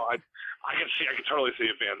 Yeah, I know. I can totally see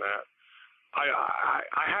it being that.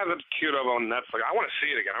 I have it queued up on Netflix. I want to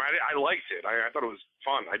see it again. I liked it. I thought it was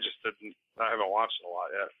fun. I haven't watched it a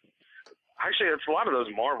lot yet. Actually, it's a lot of those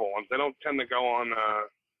Marvel ones. They don't tend to go on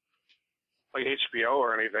like HBO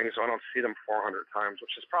or anything, so I don't see them 400 times,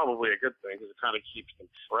 which is probably a good thing because it kind of keeps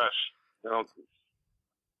them fresh. You know,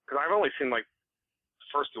 because I've only seen like the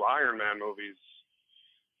first two Iron Man movies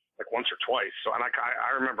like once or twice. So, and I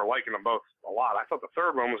remember liking them both a lot. I thought the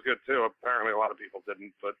third one was good too. Apparently, a lot of people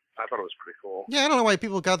didn't, but I thought it was pretty cool. Yeah, I don't know why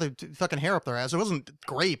people got the fucking hair up their ass. It wasn't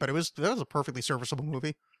great, but that was a perfectly serviceable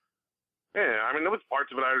movie. Yeah, I mean, there was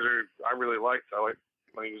parts of it I really liked. I liked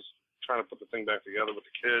when he was trying to put the thing back together with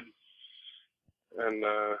the kid. And,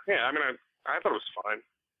 yeah, I mean, I thought it was fine.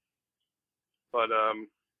 But,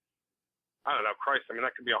 I don't know, Christ, I mean,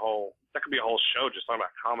 that could be a whole show just talking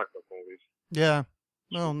about comic book movies. Yeah.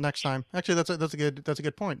 Well, next time. Actually, that's a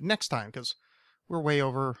good point. Next time, because we're way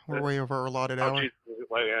over our allotted hour. Geez.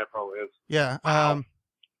 Yeah, it probably is. Yeah. Wow.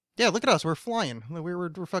 Yeah, look at us. We're flying.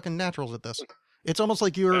 We're fucking naturals at this. It's almost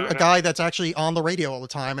like you're a guy that's actually on the radio all the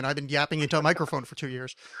time, and I've been yapping into a microphone for 2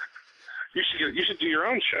 years. You should do your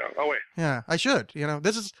own show. Oh wait. Yeah, I should. You know,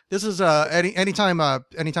 this is anytime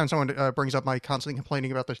someone brings up my constantly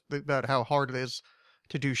complaining about how hard it is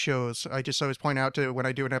to do shows, I just always point out to when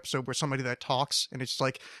I do an episode where somebody that talks, and it's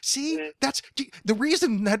like, see, that's the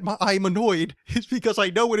reason that I'm annoyed is because I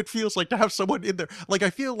know what it feels like to have someone in there. Like I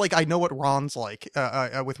feel like I know what Ron's like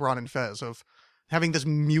with Ron and Fez of having this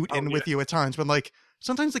mute in with you at times, but like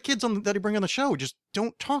sometimes the kids that you bring on the show just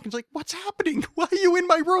don't talk. It's like, what's happening? Why are you in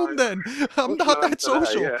my room then? I'm not that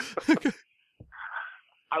social. Yeah.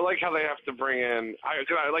 I like how they have to bring in.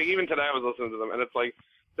 Like even today I was listening to them, and it's like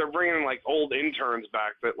they're bringing like old interns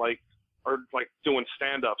back that like are like doing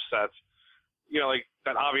stand-up sets. You know, like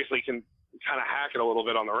that obviously can kind of hack it a little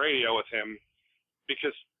bit on the radio with him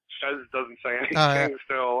because Fez doesn't say anything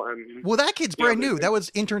still. And well, that kid's brand new. That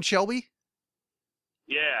was intern Shelby.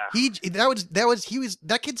 Yeah.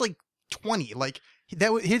 That kid's like 20. Like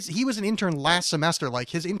he was an intern last semester. Like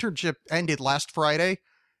his internship ended last Friday,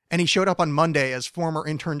 and he showed up on Monday as former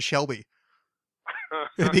intern Shelby.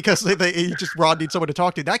 Because he just Rod needs someone to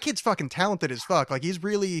talk to. That kid's fucking talented as fuck. Like he's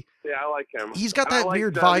really. Yeah, I like him. He's got that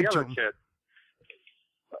weird vibe to him. Kid.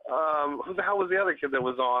 Who the hell was the other kid that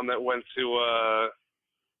was on that went to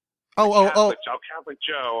Catholic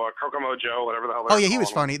Joe, or Kokomo Joe, whatever the hell. Oh yeah, he was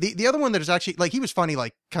funny. The other one that is actually like he was funny,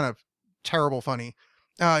 like kind of terrible funny.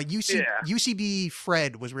 UCB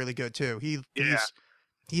Fred was really good too.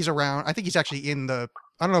 He's around. I think he's actually in the.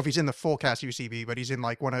 I don't know if he's in the full cast UCB, but he's in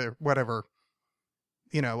like one of whatever.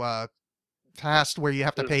 Cast where you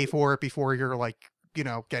have to pay for it before you're like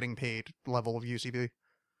getting paid level of UCB.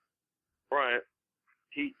 Right.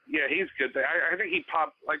 He's good. I think he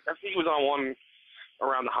popped. Like I think he was on one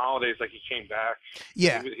around the holidays, like he came back.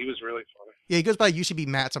 Yeah. He was really funny. Yeah, he goes by UCB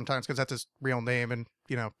Matt sometimes because that's his real name, and,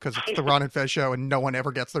 because it's the Ron and Fez show, and no one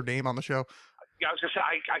ever gets their name on the show. Yeah, I was going to say,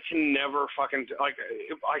 I can never fucking, like,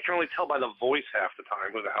 I can only tell by the voice half the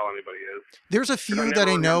time who the hell anybody is. There's a few that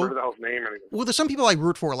I know. Who the hell's name anymore. Well, there's some people I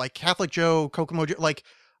root for, like Catholic Joe, Kokomo Joe, like,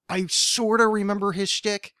 I sort of remember his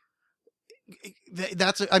shtick. I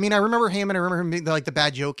remember him, and I remember him being, like, the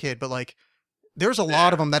bad joke kid, but, like, there's a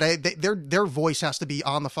lot of them that their voice has to be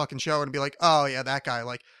on the fucking show and be like, oh yeah, that guy.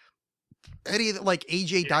 Like Eddie, like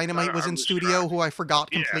AJ Dynamite was in studio, who I forgot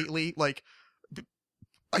completely. Like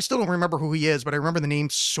I still don't remember who he is, but I remember the name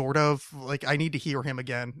sort of. Like I need to hear him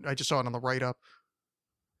again. I just saw it on the write up.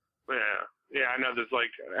 Yeah, I know. There's like,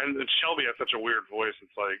 and Shelby has such a weird voice.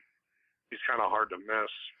 It's like he's kind of hard to miss.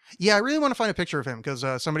 Yeah, I really want to find a picture of him because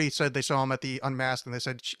somebody said they saw him at the Unmasked and they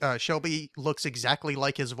said Shelby looks exactly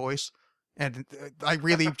like his voice. And I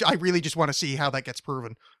really just want to see how that gets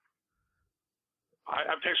proven.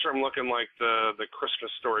 I picture him looking like the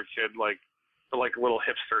Christmas Story kid, like a little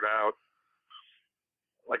hipstered out.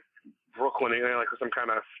 Brooklyn, like with some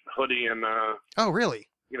kind of hoodie and Oh, really?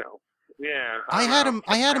 Yeah. I had him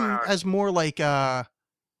kinda, as more like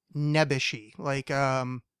nebbishy, like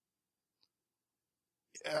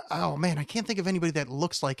oh man, I can't think of anybody that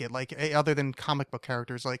looks like it, like other than comic book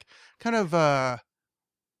characters, like kind of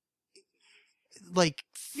like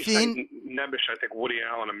you thin. said nebbish, I think Woody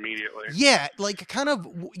Allen immediately. Yeah, like kind of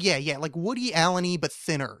yeah, like Woody Allen-y but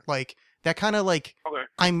thinner. Like that kind of like Okay.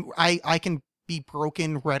 I can be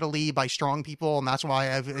broken readily by strong people, and that's why I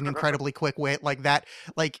have an incredibly quick wit like that.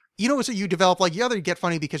 Like so you develop like you either get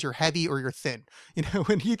funny because you're heavy or you're thin. And I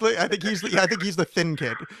think he's the thin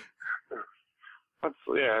kid. I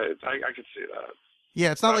could see that.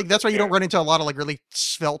 Yeah, it's not like that's why you don't run into a lot of like really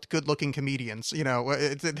svelte, good-looking comedians.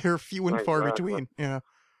 They're few and far between.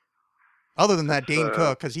 Other than that, Dane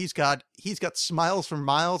Cook, because he's got smiles for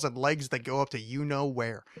miles and legs that go up to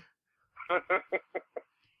where.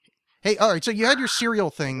 Hey, all right. So you had your serial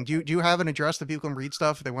thing. Do you have an address that people can read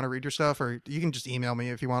stuff if they want to read your stuff, or you can just email me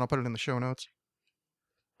if you want. I'll put it in the show notes.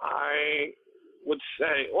 I would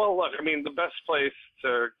say, well, look, I mean, the best place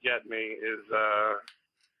to get me is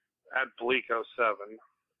at Bleak07.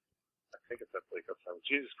 I think it's at Bleak07.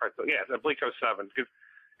 Jesus Christ. Yeah, it's at Bleak07. Because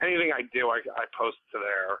anything I do, I post to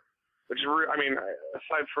there. Which is, I mean,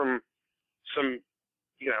 aside from some,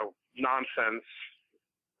 nonsense,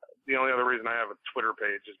 the only other reason I have a Twitter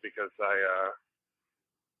page is because I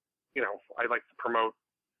like to promote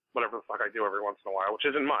whatever the fuck I do every once in a while, which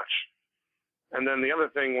isn't much. And then the other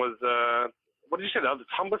thing was, what did you say, the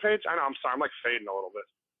Tumblr page? I know, I'm sorry, I'm like fading a little bit.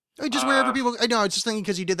 Just wherever people, I know, I was just thinking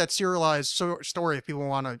because you did that serialized story, if people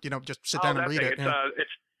want to, just sit down and read it.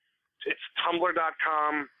 It's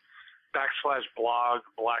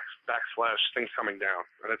tumblr.com/blog/things coming down.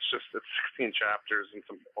 And it's 16 chapters and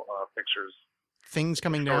some pictures. Things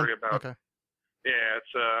coming down? Okay. Yeah,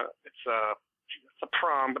 it's a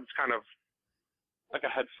prom, but it's kind of like a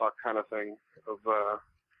head fuck kind of thing of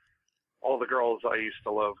all the girls I used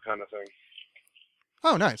to love kind of thing.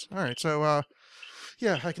 Oh, nice. All right. So,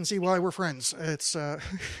 yeah, I can see why we're friends. It's, yeah.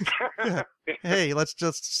 Hey, let's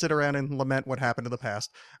just sit around and lament what happened in the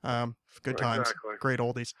past. Good times. Exactly. Great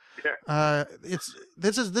oldies. Yeah.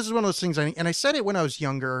 This is one of those things, and I said it when I was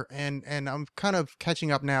younger, and I'm kind of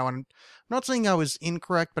catching up now, and I'm not saying I was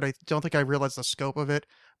incorrect, but I don't think I realized the scope of it.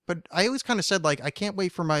 But I always kind of said, like, I can't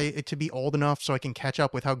wait for it to be old enough so I can catch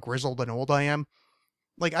up with how grizzled and old I am.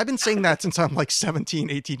 Like, I've been saying that since I'm like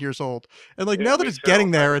 17, 18 years old. And like, now that it's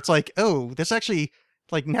getting there, it's like, oh, this actually,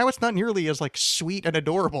 like, now it's not nearly as like sweet and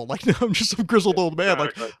adorable. Like, now I'm just some grizzled old man.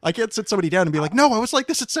 Like, I can't sit somebody down and be like, no, I was like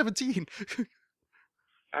this at 17.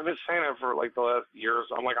 I've been saying that for like the last years.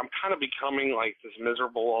 I'm like, I'm kind of becoming like this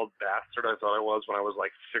miserable old bastard I thought I was when I was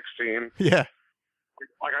like 16. Yeah.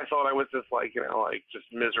 Like, I thought I was this, like,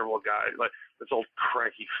 just miserable guy, like this old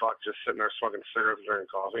cranky fuck just sitting there smoking cigarettes and drinking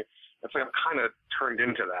coffee. It's like I'm kind of turned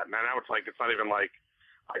into that. Now it's like, it's not even like,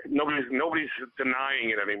 nobody's denying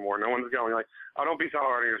it anymore. No one's going like, oh, don't be so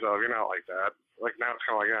hard on yourself. You're not like that. Like, now it's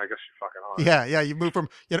kind of like, yeah, I guess you're fucking hard. Yeah. You move from,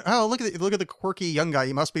 oh, look at the quirky young guy.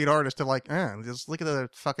 He must be an artist. To like, just look at the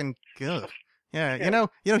fucking good. Yeah.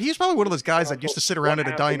 He's probably one of those guys that used to sit around at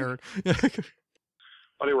a diner.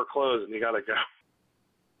 Buddy, we're closed and you gotta go.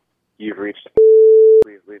 You've reached.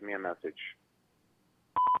 Please leave me a message.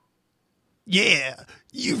 Yeah,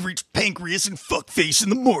 you've reached Pancreas and Fuckface in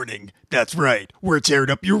the morning. That's right, we're tearing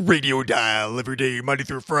up your radio dial every day, Monday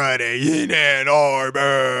through Friday in Ann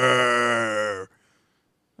Arbor.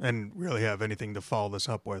 And really have anything to follow this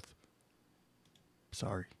up with.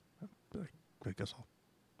 Sorry. I guess I'll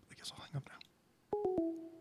hang up now.